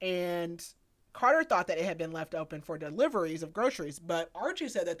 and Carter thought that it had been left open for deliveries of groceries, but Archie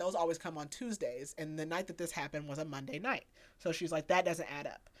said that those always come on Tuesdays, and the night that this happened was a Monday night. So she's like, that doesn't add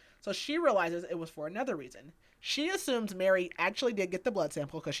up. So she realizes it was for another reason. She assumes Mary actually did get the blood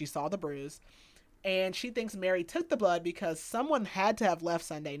sample because she saw the bruise, and she thinks Mary took the blood because someone had to have left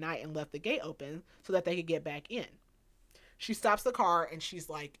Sunday night and left the gate open so that they could get back in. She stops the car, and she's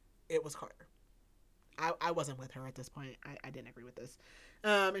like, it was Carter. I wasn't with her at this point. I didn't agree with this.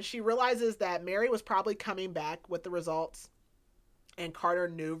 And she realizes that Mary was probably coming back with the results, and Carter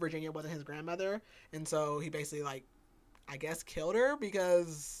knew Virginia wasn't his grandmother, and so he basically, like, I guess killed her,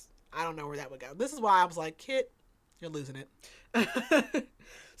 because I don't know where that would go. This is why I was like, Kit, you're losing it.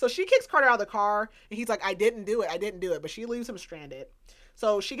 So she kicks Carter out of the car, and he's like, I didn't do it, but she leaves him stranded.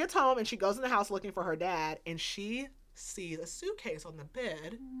 So she gets home, and she goes in the house looking for her dad, and she sees a suitcase on the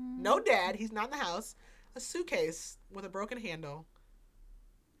bed. No dad, he's not in the house. A suitcase with a broken handle.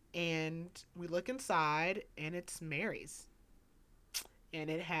 And we look inside, and it's Mary's. And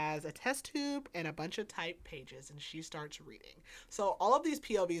it has a test tube and a bunch of typed pages, and she starts reading. So all of these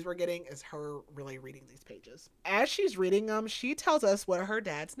POVs we're getting is her really reading these pages. As she's reading them, she tells us what her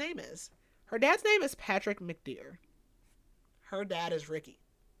dad's name is. Her dad's name is Patrick McDear. Her dad is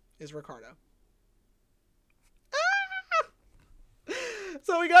Ricardo.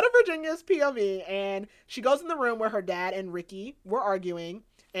 So we go to Virginia's POV, and she goes in the room where her dad and Ricky were arguing,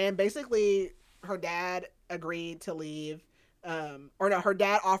 and basically her dad agreed to leave, her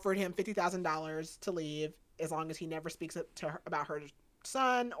dad offered him $50,000 to leave as long as he never speaks to her about her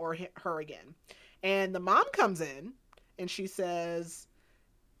son or her again. And the mom comes in, and she says,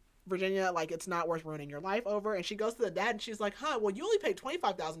 Virginia, like, it's not worth ruining your life over. And she goes to the dad, and she's like, well, you only paid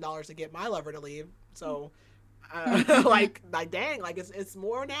 $25,000 to get my lover to leave, so... like dang, like it's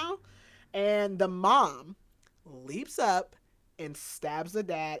more now. And the mom leaps up and stabs the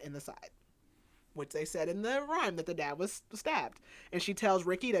dad in the side. which they said in the rhyme that the dad was stabbed. And she tells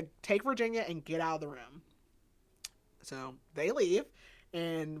Ricky to take Virginia and get out of the room. So they leave,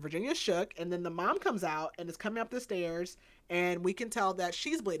 and Virginia's shook, and then the mom comes out and is coming up the stairs, and we can tell that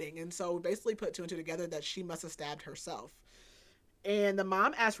she's bleeding. And so we basically put two and two together that she must have stabbed herself. And the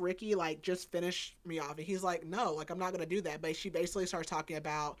mom asked Ricky, like, just finish me off. And he's like, no, like, I'm not going to do that. But she basically starts talking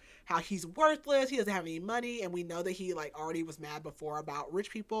about how he's worthless. He doesn't have any money. And we know that he, like, already was mad before about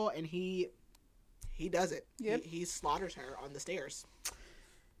rich people. And he does it. Yep. He slaughters her on the stairs.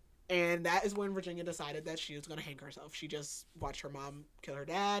 And that is when Virginia decided that she was going to hang herself. She just watched her mom kill her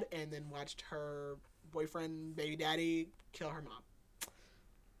dad and then watched her boyfriend, baby daddy, kill her mom.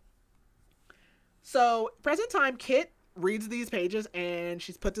 So, present time, Kit reads these pages and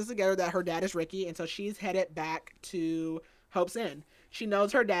she's put this together that her dad is Ricky, and so she's headed back to Hope's Inn. She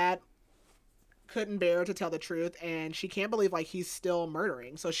knows her dad couldn't bear to tell the truth, and she can't believe like he's still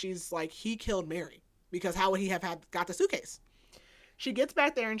murdering. So she's like, he killed Mary, because how would he have got the suitcase? She gets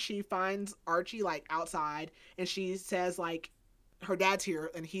back there and she finds Archie like outside, and she says like her dad's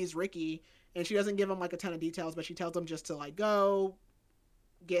here and he's Ricky, and she doesn't give him like a ton of details, but she tells him just to like go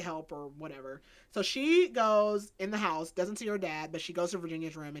get help or whatever. So she goes in the house, doesn't see her dad, but she goes to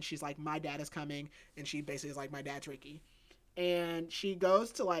Virginia's room and she's like, my dad is coming. And she basically is like, my dad's Ricky. And she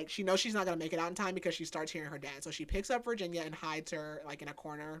goes to like, she knows she's not going to make it out in time because she starts hearing her dad. So she picks up Virginia and hides her like in a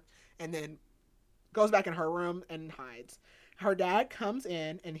corner, and then goes back in her room and hides. Her dad comes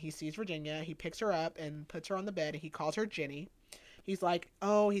in and he sees Virginia. He picks her up and puts her on the bed, and he calls her Jenny. He's like,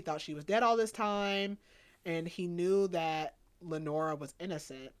 oh, he thought she was dead all this time. And he knew that Lenora was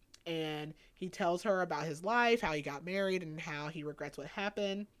innocent, and he tells her about his life, how he got married, and how he regrets what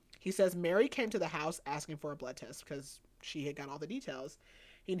happened. He says Mary came to the house asking for a blood test because she had got all the details,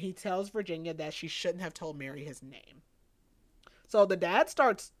 and he tells Virginia that she shouldn't have told Mary his name. So the dad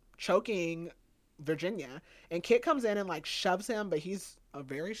starts choking Virginia, and Kit comes in and like shoves him, but he's a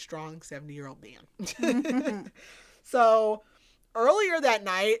very strong 70-year-old man. So earlier that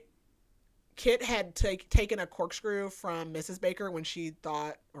night, Kit had taken a corkscrew from Mrs. Baker when she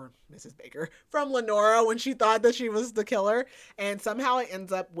thought, or Mrs. Baker, from Lenora when she thought that she was the killer, and somehow it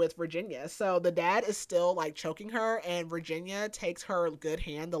ends up with Virginia. So the dad is still like choking her, and Virginia takes her good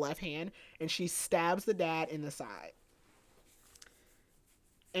hand, the left hand, and she stabs the dad in the side.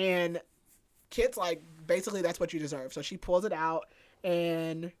 And Kit's like, basically that's what you deserve. So she pulls it out,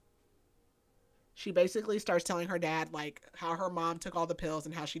 and she basically starts telling her dad like how her mom took all the pills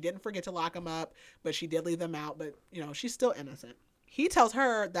and how she didn't forget to lock them up, but she did leave them out, but you know, she's still innocent. He tells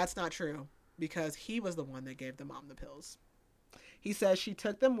her that's not true because he was the one that gave the mom the pills. He says she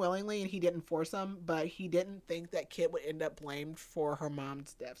took them willingly and he didn't force them, but he didn't think that Kit would end up blamed for her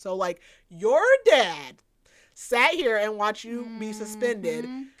mom's death. So like, your dad sat here and watched you be suspended,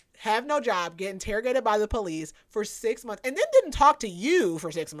 have no job, get interrogated by the police for 6 months, and then didn't talk to you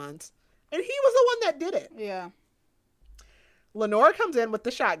for 6 months. And he was the one that did it. Yeah. Lenora comes in with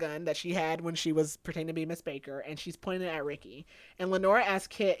the shotgun that she had when she was pretending to be Miss Baker, and she's pointing it at Ricky. And Lenora asks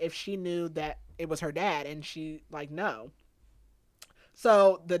Kit if she knew that it was her dad, and she, like, no.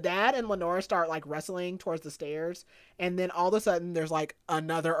 So the dad and Lenora start, like, wrestling towards the stairs, and then all of a sudden there's, like,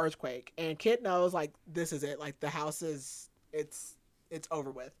 another earthquake. And Kit knows, like, this is it. Like, the house is, it's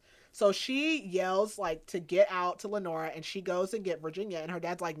over with. So she yells, like, to get out to Lenora, and she goes and get Virginia, and her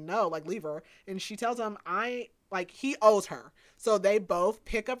dad's like, no, like, leave her. And she tells him, he owes her. So they both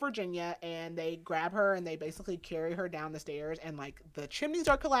pick up Virginia, and they grab her, and they basically carry her down the stairs, and, like, the chimneys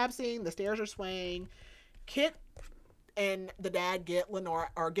are collapsing, the stairs are swaying. Kit and the dad get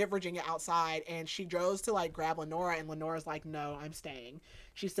Virginia outside, and she goes to, like, grab Lenora, and Lenora's like, no, I'm staying.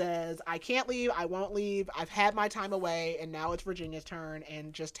 She says, I can't leave, I won't leave, I've had my time away, and now it's Virginia's turn,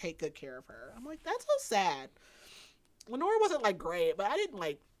 and just take good care of her. I'm like, that's so sad. Lenora wasn't, like, great, but I didn't,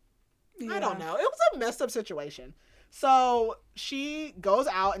 like, I don't know. It was a messed up situation. So she goes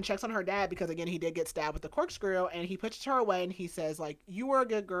out and checks on her dad because, again, he did get stabbed with the corkscrew, and he pushes her away, and he says, like, you were a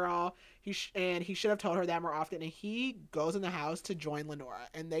good girl, and he should have told her that more often, and he goes in the house to join Lenora,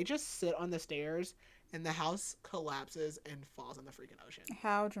 and they just sit on the stairs, and the house collapses and falls in the freaking ocean.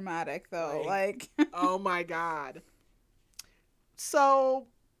 How dramatic, though. Like oh, my God. So,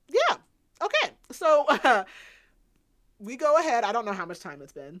 yeah. Okay. So, we go ahead. I don't know how much time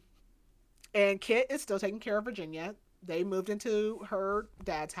it's been. And Kit is still taking care of Virginia. They moved into her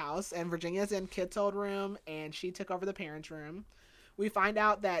dad's house, and Virginia's in Kit's old room, and she took over the parents' room. We find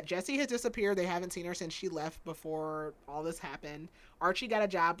out that Jessie has disappeared. They haven't seen her since she left before all this happened. Archie got a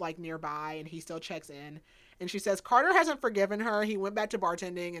job, like, nearby, and he still checks in. And she says Carter hasn't forgiven her. He went back to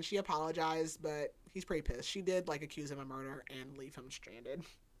bartending, and she apologized, but he's pretty pissed. She did, like, accuse him of murder and leave him stranded.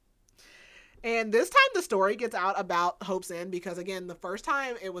 And this time the story gets out about Hope's End because, again, the first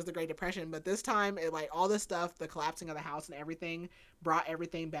time it was the Great Depression, but this time it, like, all this stuff, the collapsing of the house and everything, brought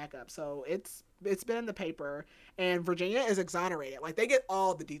everything back up. So it's been in the paper, and Virginia is exonerated. Like, they get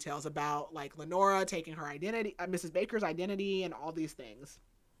all the details about, like, Lenora taking her identity, Mrs. Baker's identity, and all these things.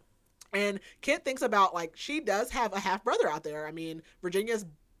 And Kit thinks about, like, she does have a half brother out there. I mean, Virginia's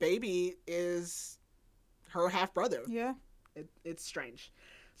baby is her half brother. Yeah. It's strange.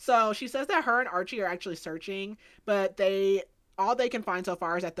 So she says that her and Archie are actually searching, but all they can find so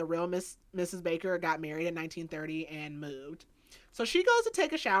far is that the real Mrs. Baker got married in 1930 and moved. So she goes to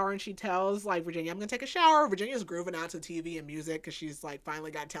take a shower, and she tells, like, Virginia, I'm going to take a shower. Virginia's grooving out to TV and music because she's, like,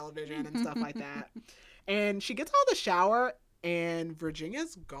 finally got television and stuff like that. And she gets out of the shower, and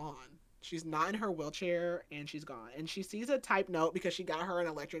Virginia's gone. She's not in her wheelchair, and she's gone. And she sees a typed note because she got her an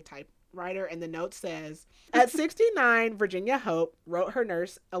electric typewriter, and the note says, at 69, Virginia Hope wrote her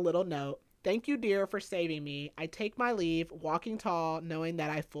nurse a little note. Thank you, dear, for saving me. I take my leave, walking tall, knowing that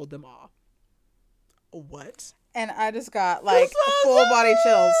I fooled them all. What? And I just got, like, full body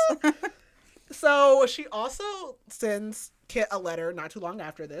chills. So she also sends Kit a letter not too long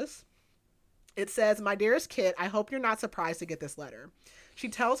after this. It says, my dearest Kit, I hope you're not surprised to get this letter. She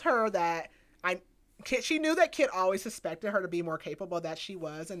tells her that she knew that Kit always suspected her to be more capable than she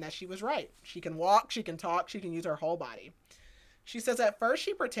was, and that she was right. She can walk, she can talk, she can use her whole body. She says at first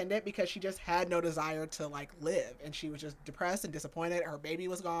she pretended because she just had no desire to, like, live, and she was just depressed and disappointed. Her baby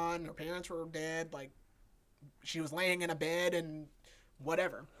was gone, her parents were dead, like, she was laying in a bed and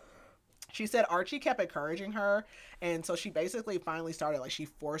whatever. She said Archie kept encouraging her, and so she basically finally started, like, she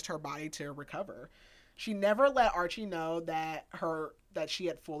forced her body to recover. She never let Archie know that she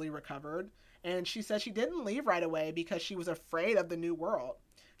had fully recovered, and she said she didn't leave right away because she was afraid of the new world.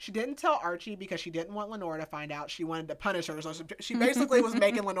 She didn't tell Archie because she didn't want Lenore to find out. She wanted to punish her, so she basically was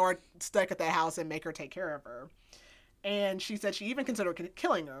making Lenore stuck at that house and make her take care of her. And she said she even considered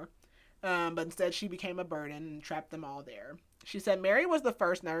killing her, but instead she became a burden and trapped them all there. She said Mary was the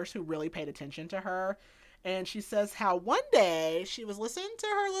first nurse who really paid attention to her. And she says how one day she was listening to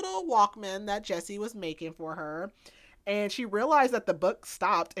her little Walkman that Jessie was making for her. And she realized that the book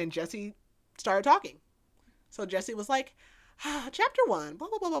stopped and Jessie started talking. So Jessie was like, chapter 1, blah,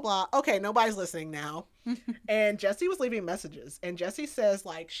 blah, blah, blah, blah. Okay, nobody's listening now. And Jessie was leaving messages. And Jessie says,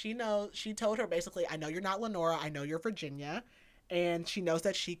 like, she told her basically, I know you're not Lenora. I know you're Virginia. And she knows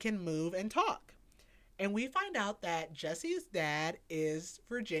that she can move and talk. And we find out that Jessie's dad is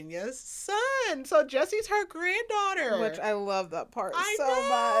Virginia's son. So Jessie's her granddaughter. Which I love that part much.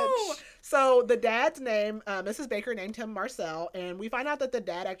 much. So the dad's name, Mrs. Baker named him Marcel. And we find out that the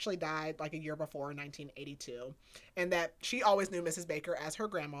dad actually died like a year before in 1982. And that she always knew Mrs. Baker as her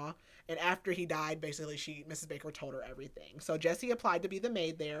grandma. And after he died, basically Mrs. Baker told her everything. So Jessie applied to be the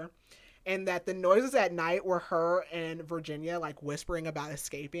maid there. And that the noises at night were her and Virginia like whispering about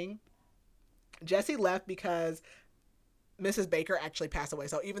escaping. Jessie left because Mrs. Baker actually passed away.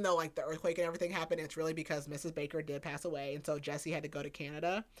 So even though like the earthquake and everything happened, it's really because Mrs. Baker did pass away. And so Jessie had to go to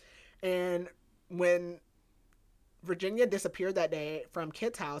Canada. And when Virginia disappeared that day from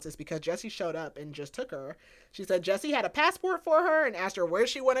Kit's house, it's because Jessie showed up and just took her. She said Jessie had a passport for her and asked her where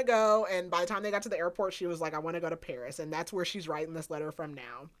she want to go. And by the time they got to the airport, she was like, I want to go to Paris. And that's where she's writing this letter from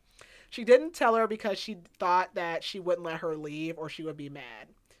now. She didn't tell her because she thought that she wouldn't let her leave or she would be mad.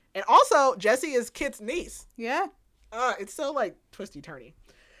 And also, Jessie is Kit's niece. Yeah. It's so, like, twisty-turny.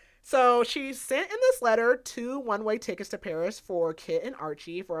 So she sent in this letter 2 one-way tickets to Paris for Kit and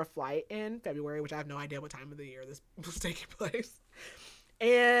Archie for a flight in February, which I have no idea what time of the year this was taking place.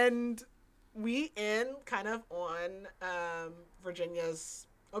 And we end kind of on Virginia's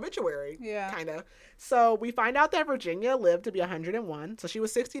obituary. Yeah. Kind of. So we find out that Virginia lived to be 101. So she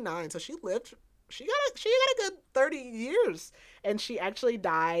was 69. So she lived... She got a good 30 years, and she actually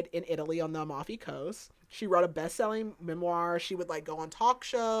died in Italy on the Amalfi Coast. She wrote a best-selling memoir. She would like go on talk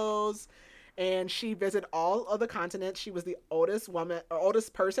shows, and she visited all of the continents. She was the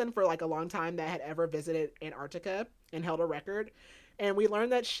oldest person for like a long time that had ever visited Antarctica and held a record. And we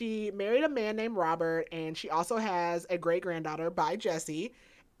learned that she married a man named Robert, and she also has a great-granddaughter by Jessie.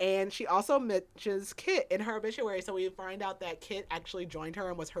 And she also mentions Kit in her obituary, so we find out that Kit actually joined her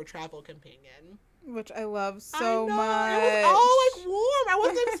and was her travel companion. Which I love so much. It was all, like, warm. I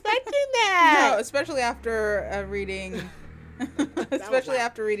wasn't expecting that. No, especially after reading... especially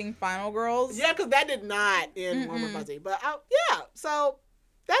after reading Final Girls. Yeah, because that did not end warm or fuzzy. But, yeah, so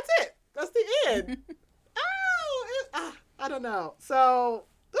that's it. That's the end. I don't know. So,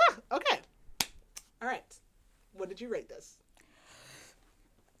 okay. All right. What did you rate this?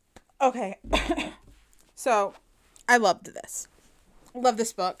 Okay. So, I loved this. Love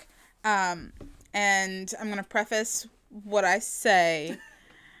this book. And I'm going to preface what I say,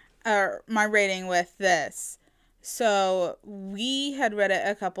 or my rating, with this. So we had read it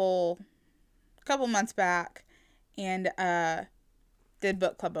a couple months back and did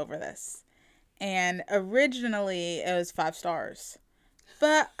book club over this. And originally it was 5 stars.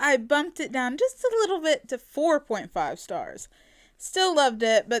 But I bumped it down just a little bit to 4.5 stars. Still loved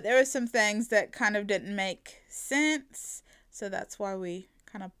it, but there were some things that kind of didn't make sense. So that's why we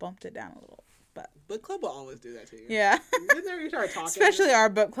kind of bumped it down a little. But book club will always do that to you. Yeah. Then there you start talking. Especially our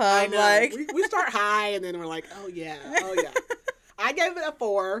book club. I know. Like we start high and then we're like, oh yeah. I gave it a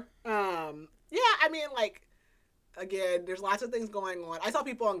 4. Yeah, I mean, like, again, there's lots of things going on. I saw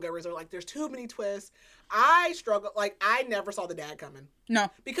people on Goodreads are like, there's too many twists. I struggle. Like, I never saw the dad coming. No.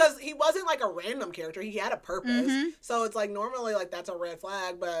 Because he wasn't like a random character. He had a purpose. Mm-hmm. So it's like, normally, like, that's a red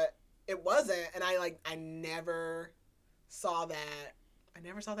flag, but it wasn't. And I never saw that. I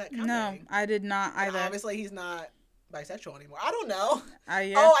never saw that coming. No, I did not either. And obviously, he's not bisexual anymore. I don't know.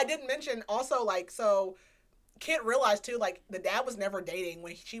 Yeah. Oh, I didn't mention also, like, so Kit realized too, like, the dad was never dating.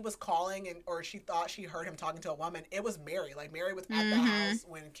 When she was calling or she thought she heard him talking to a woman, it was Mary. Like, Mary was at the house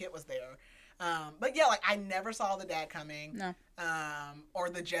when Kit was there. But yeah, like, I never saw the dad coming. No. Or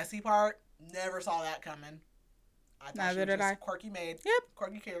the Jessie part, never saw that coming. I thought Neither she was did just I. quirky maid. Yep.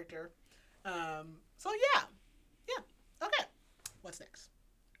 Quirky character. So yeah. Okay. What's next?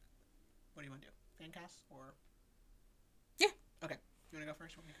 What do you want to do? Fan cast or? Yeah. Okay. You want to go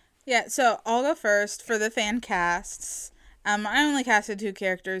first? Yeah, so I'll go first for the fan casts. I only casted 2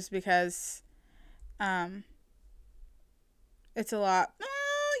 characters because it's a lot.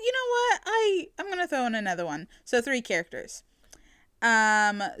 You know what? I'm going to throw in another one. So 3 characters.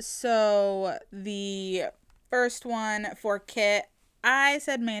 So the first one for Kit, I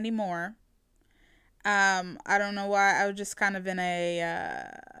said Mandy Moore. I don't know why. I was just kind of in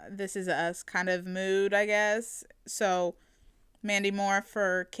a This Is Us kind of mood, I guess. So Mandy Moore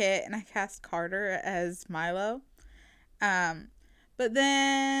for Kit, and I cast Carter as Milo. But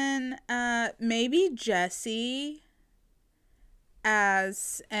then maybe Jessie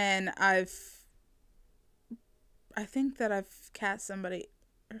as, and I think that I've cast somebody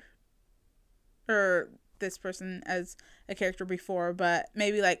or this person as a character before, but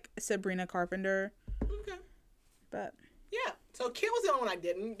maybe like Sabrina Carpenter. Okay. But yeah, so Kit was the only one I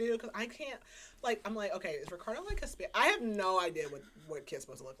didn't do because I can't. Like, I'm like, okay, is Ricardo like a I have no idea what Kit's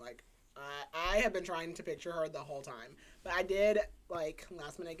supposed to look like. I have been trying to picture her the whole time. But I did, like,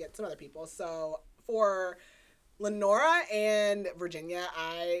 last minute get some other people. So for Lenora and Virginia,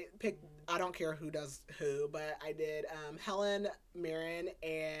 I picked, I don't care who does who, but I did Helen Mirren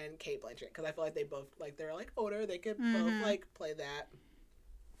and Cate Blanchett. Because I feel like they both, like, they're, like, older. They could both, like, play that.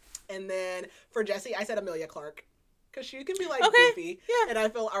 And then for Jessie, I said Emilia Clarke. Because she can be, like, goofy. Yeah. And I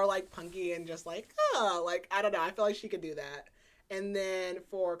feel, or, like, punky and just, like, oh, like, I don't know. I feel like she could do that. And then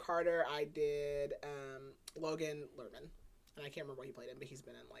for Carter, I did Logan Lerman. And I can't remember what he played in, but he's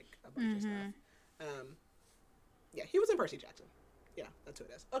been in, like, a bunch of stuff. Yeah, he was in Percy Jackson. Yeah, that's who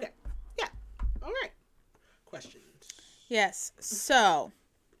it is. Okay. Yeah. All right. Questions. Yes. So,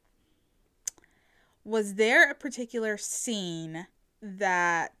 was there a particular scene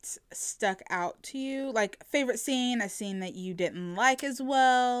that stuck out to you? Like, favorite scene, a scene that you didn't like as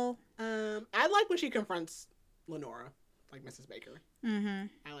well? I like when she confronts Lenora, like Mrs. Baker. Mm-hmm.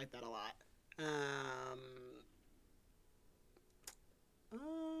 I like that a lot.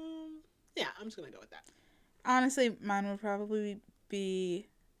 Yeah, I'm just gonna go with that. Honestly, mine would probably be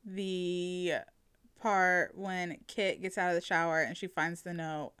the part when Kit gets out of the shower and she finds the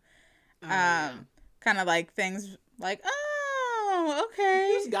note. Yeah. Kind of like things like, oh, okay.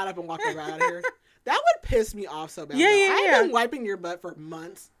 You just got up and walked right out of here. That would piss me off so bad. Yeah, I've been wiping your butt for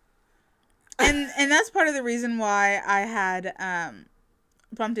months. And that's part of the reason why I had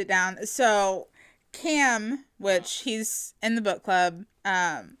bumped it down. So Cam, which he's in the book club,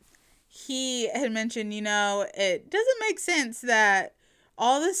 he had mentioned, you know, it doesn't make sense that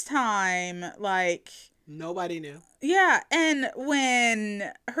all this time, like, nobody knew. Yeah, and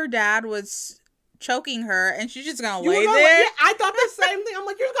when her dad was choking her and she's just gonna lay there. Yeah, I thought the same thing. I'm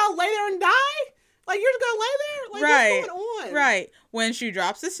like, you're just gonna lay there and die? Like, you're just gonna lay there? Like, right. What's going on? Right. When she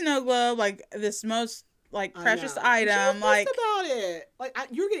drops the snow globe, like, this most, like, precious item, she like, about it. Like,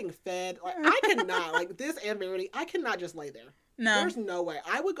 you're getting fed. Like, I cannot, like, this and Verity, I cannot just lay there. no. There's no way.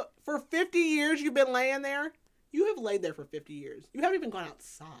 I would go, for 50 years you've been laying there? You have laid there for 50 years. You haven't even gone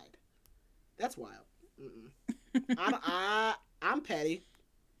outside. That's wild. I'm petty.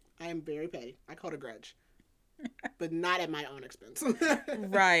 I am very petty. I hold a grudge. But not at my own expense.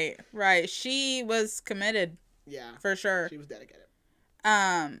 Right. She was committed. Yeah. For sure. She was dedicated.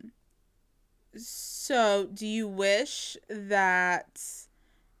 So, do you wish that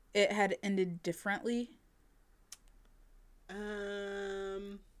it had ended differently? I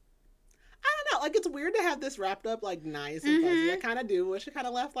don't know. Like, it's weird to have this wrapped up like nice and fuzzy. I kind of do wish it kind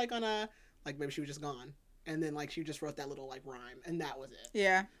of left like on a like maybe she was just gone, and then like she just wrote that little like rhyme, and that was it.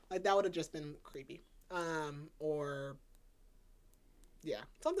 Yeah. Like that would have just been creepy. Or yeah,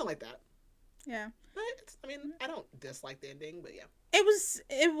 something like that. Yeah. But I mean, I don't dislike the ending, but yeah. It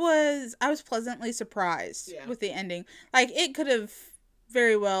was I was pleasantly surprised with the ending. Like, it could have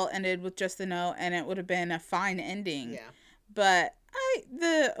very well ended with just the note and it would have been a fine ending. Yeah. But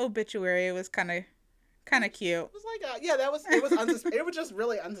the obituary was kind of cute. It was like it was it was just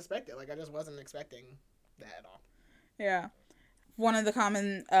really unsuspected. Like I just wasn't expecting that at all. Yeah. One of the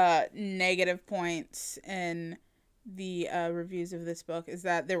common negative points in the reviews of this book is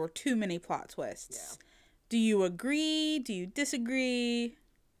that there were too many plot twists. Yeah. Do you agree? Do you disagree?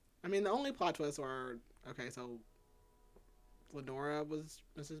 I mean, the only plot twists were okay. So Lenora was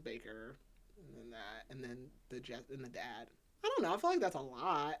Mrs. Baker, and then the dad. I don't know. I feel like that's a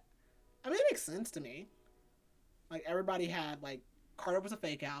lot. I mean, it makes sense to me. Like everybody had like Carter was a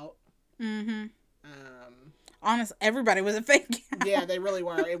fake out. Mm-hmm. Honestly, everybody was a fake out. Yeah, they really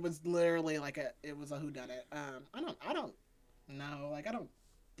were. It was literally like it was a whodunit. I don't know. Like I don't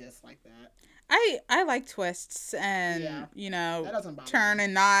dislike that. I like twists and that doesn't bother turn me.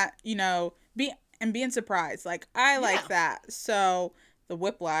 And not being surprised. Like I like that. So the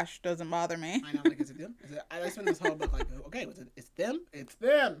whiplash doesn't bother me. I know. Like is it them? I spent this whole book like okay, it's them. It's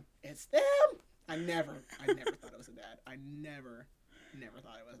them. It's them. I never thought it was a dad. I never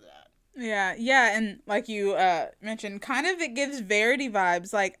thought it was a dad. Yeah, and like you mentioned, kind of it gives Verity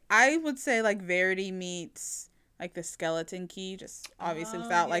vibes. Like I would say, like Verity meets like the skeleton key, just obviously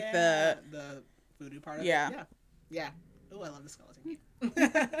without like the voodoo part of it. Yeah. Oh, I love the skeleton key.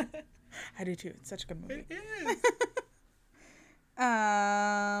 I do too. It's such a good movie. It is.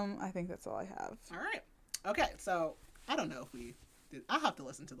 I think that's all I have. All right. Okay, so I don't know if we did. I'll have to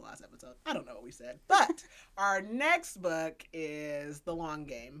listen to the last episode. I don't know what we said, but our next book is The Long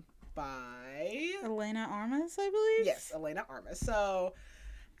Game by Elena Armas, I believe. Yes, Elena Armas. So,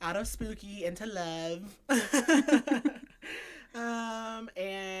 out of spooky into love.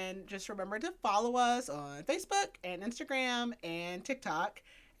 And just remember to follow us on Facebook and Instagram and TikTok.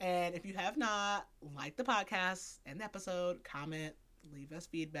 And if you have not, like the podcast and the episode, comment, leave us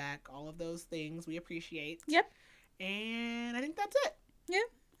feedback, all of those things we appreciate. Yep. And I think that's it. Yeah,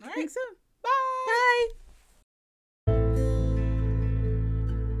 All right. I think so.